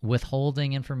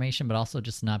withholding information, but also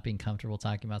just not being comfortable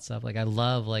talking about stuff. Like I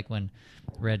love like when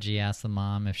Reggie asks the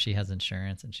mom if she has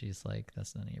insurance and she's like,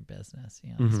 that's none of your business,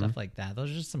 you know, stuff like that. Those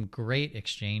are just some great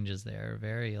exchanges there,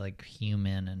 very like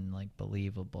human and like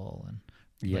believable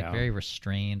and like very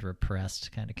restrained,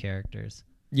 repressed kind of characters.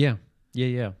 Yeah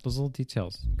Those little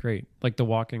details, great. Like the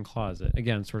walk-in closet,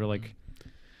 again, sort of like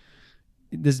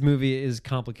this movie is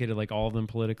complicated, like all of them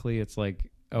politically. It's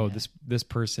like, this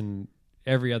person,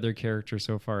 every other character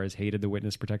so far has hated the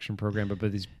witness protection program,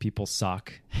 but these people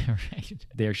suck. Right.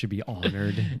 They should be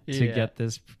honored to get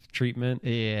this treatment.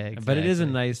 Yeah, exactly. But it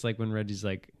isn't nice, like when Reggie's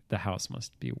like, the house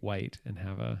must be white and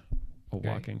have a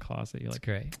walk-in closet. You're like,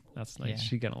 great. That's nice. Yeah.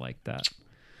 She's going to like that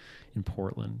in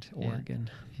Portland, Oregon.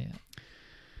 Yeah.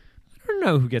 I don't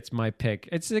know who gets my pick.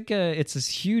 It's like it's this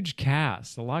huge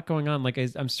cast, a lot going on. Like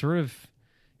I'm sort of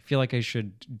feel like I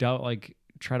should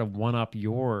try to one up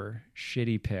your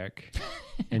shitty pick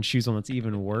and choose one that's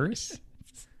even worse.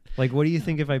 Like, what do you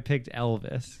think if I picked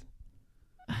Elvis?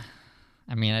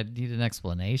 I mean, I need an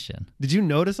explanation. Did you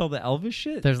notice all the Elvis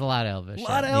shit? There's a lot of Elvis shit.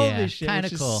 A lot of Elvis shit. Kind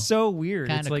of cool. So weird.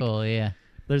 Kind of cool, yeah.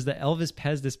 There's the Elvis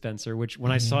Pez dispenser, which when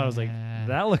I saw it, I was like,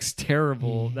 that looks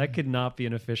terrible. Yeah. That could not be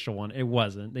an official one. It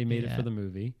wasn't. They made it for the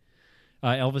movie.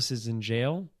 Elvis is in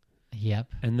jail.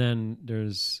 Yep. And then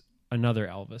there's another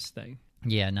Elvis thing.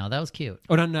 Yeah, no, that was cute.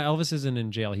 Oh, no, Elvis isn't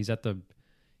in jail. He's at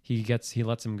he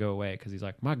lets him go away because he's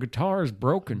like, my guitar is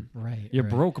broken. Right. You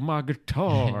broke my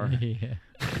guitar. Yeah.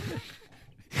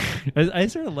 I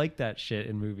sort of like that shit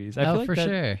in movies. I feel like for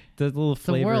sure. The little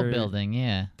flavor, the world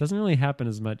building, doesn't really happen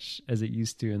as much as it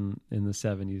used to in the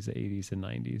 70s, the 80s, and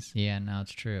 90s. Yeah, no,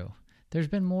 it's true. There's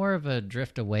been more of a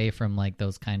drift away from like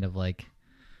those kind of like.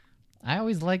 I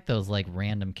always like those like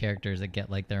random characters that get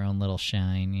like their own little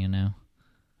shine, you know.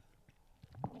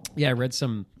 Yeah, I read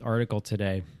some article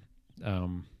today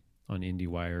on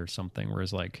IndieWire or something where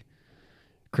it's like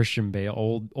Christian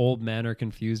Bale, old men are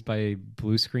confused by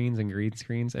blue screens and green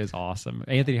screens. It's awesome.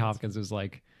 Anthony Hopkins was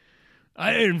like,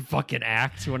 I didn't fucking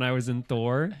act when I was in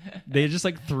Thor. They just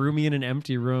like threw me in an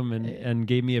empty room and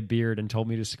gave me a beard and told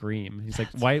me to scream. He's like,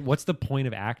 why? What's the point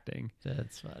of acting?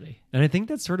 That's funny. And I think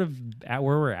that's sort of at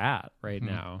where we're at right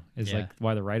now is like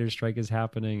why the writer's strike is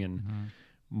happening and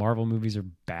Marvel movies are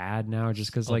bad now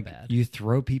just because you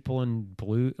throw people in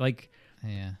blue. Like,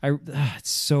 it's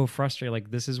so frustrating.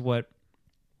 Like this is what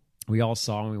we all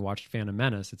saw when we watched Phantom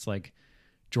Menace. It's like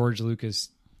George Lucas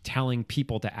telling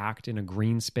people to act in a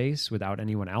green space without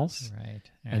anyone else. Right.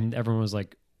 And everyone was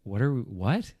like,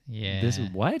 what? Yeah. This is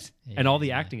what? Yeah. And all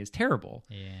the acting is terrible.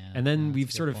 Yeah. And then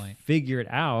we've sort of figured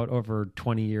out over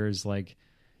 20 years, like,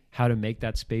 how to make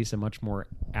that space a much more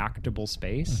actable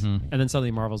space. And then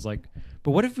suddenly Marvel's like,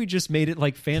 but what if we just made it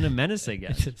like Phantom Menace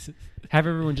again? Have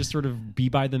everyone just sort of be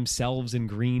by themselves in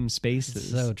green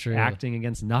spaces. So true. Acting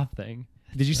against nothing.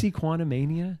 Did you see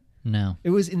Quantumania? No.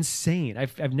 It was insane.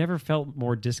 I've never felt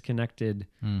more disconnected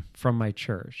from my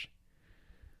church.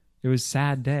 It was a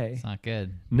sad day. It's not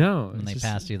good. No. When they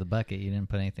passed you the bucket, you didn't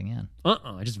put anything in.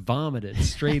 I just vomited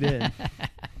straight in.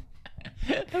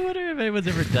 I wonder if anyone's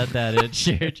ever done that in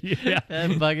church.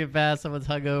 That bucket pass, someone's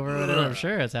hung over. I'm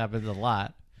sure it's happened a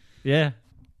lot. Yeah.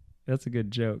 That's a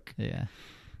good joke. Yeah.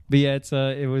 But yeah,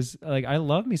 it was like, I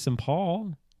love me some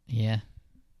Paul. Yeah.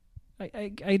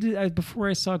 I did before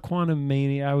I saw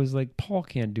Quantumania, I was like, Paul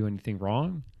can't do anything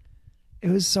wrong. It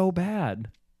was so bad.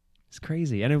 It's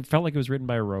crazy. And it felt like it was written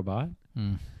by a robot.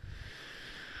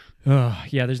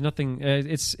 Yeah, there's nothing.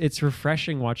 It's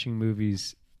refreshing watching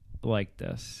movies like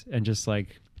this and just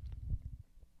like,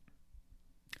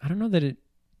 I don't know that it's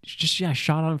just,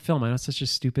 shot on film. I know it's such a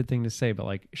stupid thing to say, but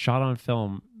like shot on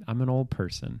film, I'm an old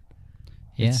person.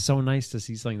 Yeah. It's so nice to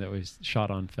see something that was shot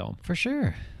on film. For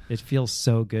sure. It feels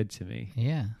so good to me.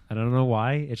 Yeah. I don't know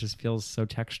why. It just feels so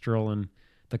textural and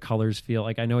the colors feel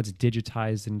like, I know it's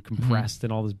digitized and compressed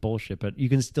and all this bullshit, but you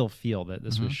can still feel that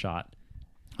this was shot.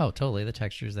 Oh, totally. The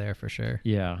texture's there for sure.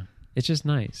 Yeah. It's just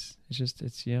nice.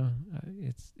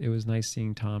 It was nice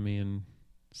seeing Tommy and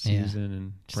Susan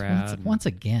and Brad. Once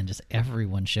again, just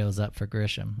everyone shows up for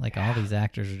Grisham. Like all these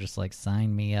actors are just like,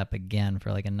 sign me up again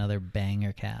for like another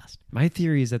banger cast. My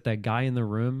theory is that guy in the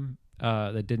room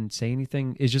that didn't say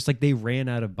anything is just like they ran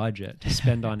out of budget to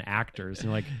spend on actors.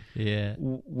 And like, yeah,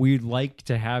 we'd like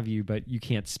to have you, but you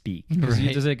can't speak.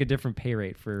 Right. There's like a different pay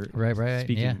rate for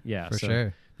speaking. Yeah, for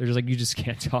sure. They're just like, you just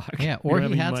can't talk. Yeah, or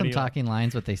he had some talking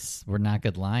lines, but they were not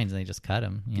good lines, and they just cut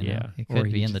him. You know? He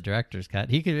could be in the director's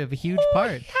cut. He could have a huge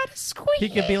part. He had a squeak. He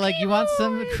could be like, you want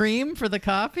some cream for the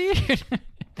coffee?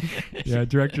 Yeah,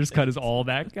 director's cut is all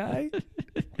that guy.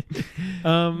 No,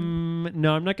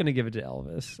 I'm not going to give it to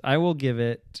Elvis. I will give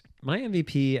it, my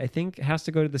MVP, I think, has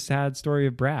to go to the sad story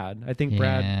of Brad. I think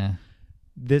Brad,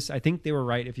 I think they were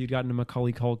right. If you'd gotten a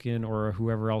Macaulay Culkin or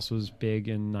whoever else was big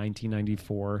in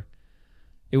 1994,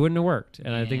 it wouldn't have worked.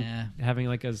 And I think having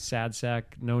like a sad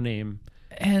sack, no name.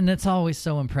 And it's always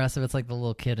so impressive. It's like the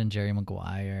little kid in Jerry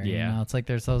Maguire. Yeah. You know? It's like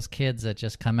there's those kids that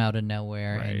just come out of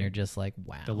nowhere and you're just like,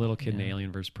 wow. The little kid in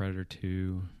Alien vs. Predator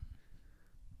 2.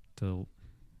 Are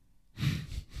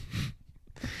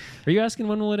you asking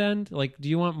when will it end? Like, do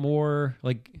you want more?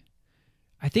 Like,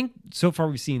 I think so far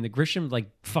we've seen the Grisham, like,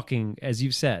 fucking, as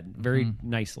you've said, very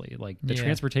nicely. Like, the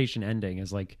transportation ending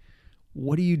is like,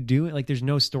 what are you doing? Like, there's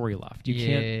no story left. You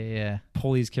can't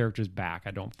pull these characters back,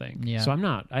 I don't think. Yeah. So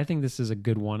I think this is a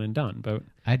good one and done. But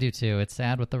I do too. It's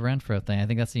sad with the Renfro thing. I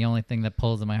think that's the only thing that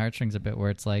pulls at my heartstrings a bit, where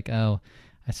it's like, oh,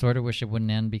 I sort of wish it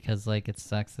wouldn't end because, like, it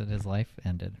sucks that his life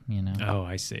ended, you know? Oh,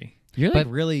 I see. You're like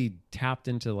really tapped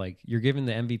into, like, you're giving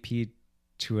the MVP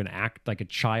to an like a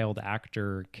child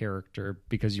actor character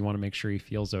because you want to make sure he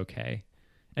feels okay.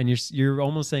 And you're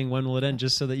almost saying when will it end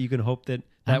just so that you can hope that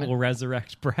will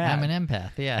resurrect Brad. I'm an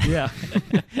empath, yeah. Yeah.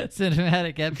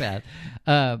 Cinematic empath.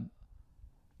 I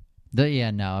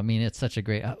mean, it's such a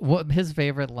great... his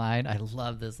favorite line, I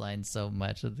love this line so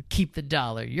much. Keep the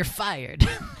dollar, you're fired.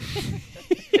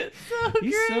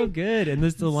 He's so good. And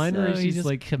the line where he just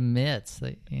like... commits,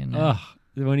 you know?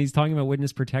 When he's talking about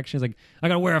witness protection, he's like, I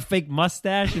gotta wear a fake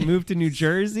mustache and move to New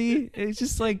Jersey. It's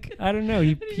just like, I don't know.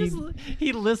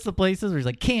 He lists the places where he's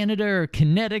like Canada or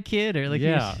Connecticut or like...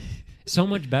 Yeah. So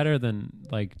much better than,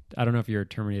 like, I don't know if you're a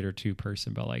Terminator 2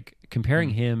 person, but like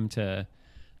comparing him to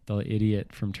the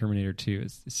idiot from Terminator 2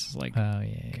 is just like,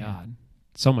 God,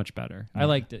 so much better. I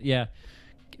liked it. Yeah.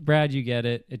 Brad, you get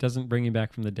it. It doesn't bring you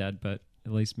back from the dead, but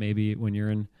at least maybe when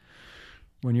you're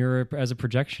as a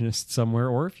projectionist somewhere,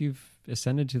 or if you've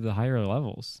ascended to the higher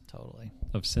levels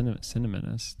of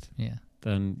cinemanist,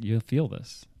 then you'll feel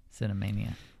this.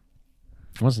 Cinemania.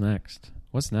 What's next?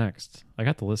 I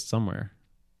got the list somewhere.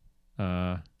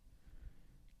 I'm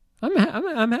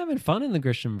having fun in the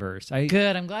Grishamverse.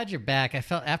 Good. I'm glad you're back. I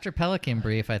felt after Pelican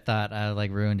Brief, I thought I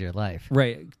like ruined your life.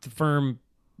 Right. The firm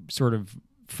sort of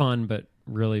fun, but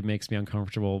really makes me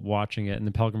uncomfortable watching it. And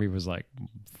the Pelican Brief was like,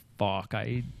 fuck.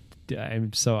 I'm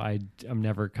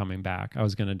never coming back. I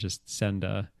was gonna just send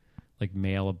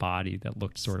mail a body that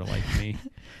looked sort of like me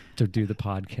to do the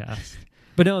podcast.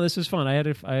 But no, this was fun.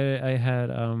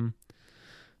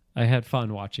 I had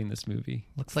fun watching this movie.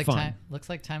 Looks like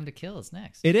Time to Kill is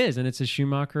next. It is, and it's a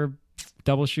Schumacher,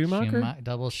 double Schumacher.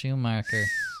 Double Schumacher.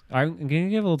 I'm going to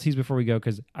give a little tease before we go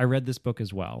because I read this book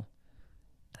as well.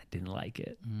 I didn't like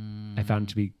it. I found it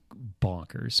to be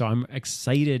bonkers. So I'm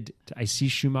excited. I see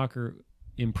Schumacher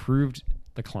improved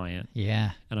The Client.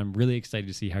 Yeah. And I'm really excited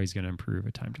to see how he's going to improve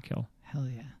A Time to Kill. Hell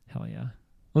yeah. Hell yeah.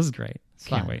 This is great.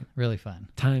 Can't wait. Really fun.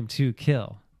 Time to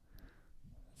Kill.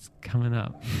 It's coming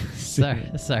up. Sorry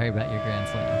about your Grand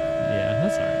Slam. Yeah,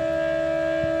 that's all right.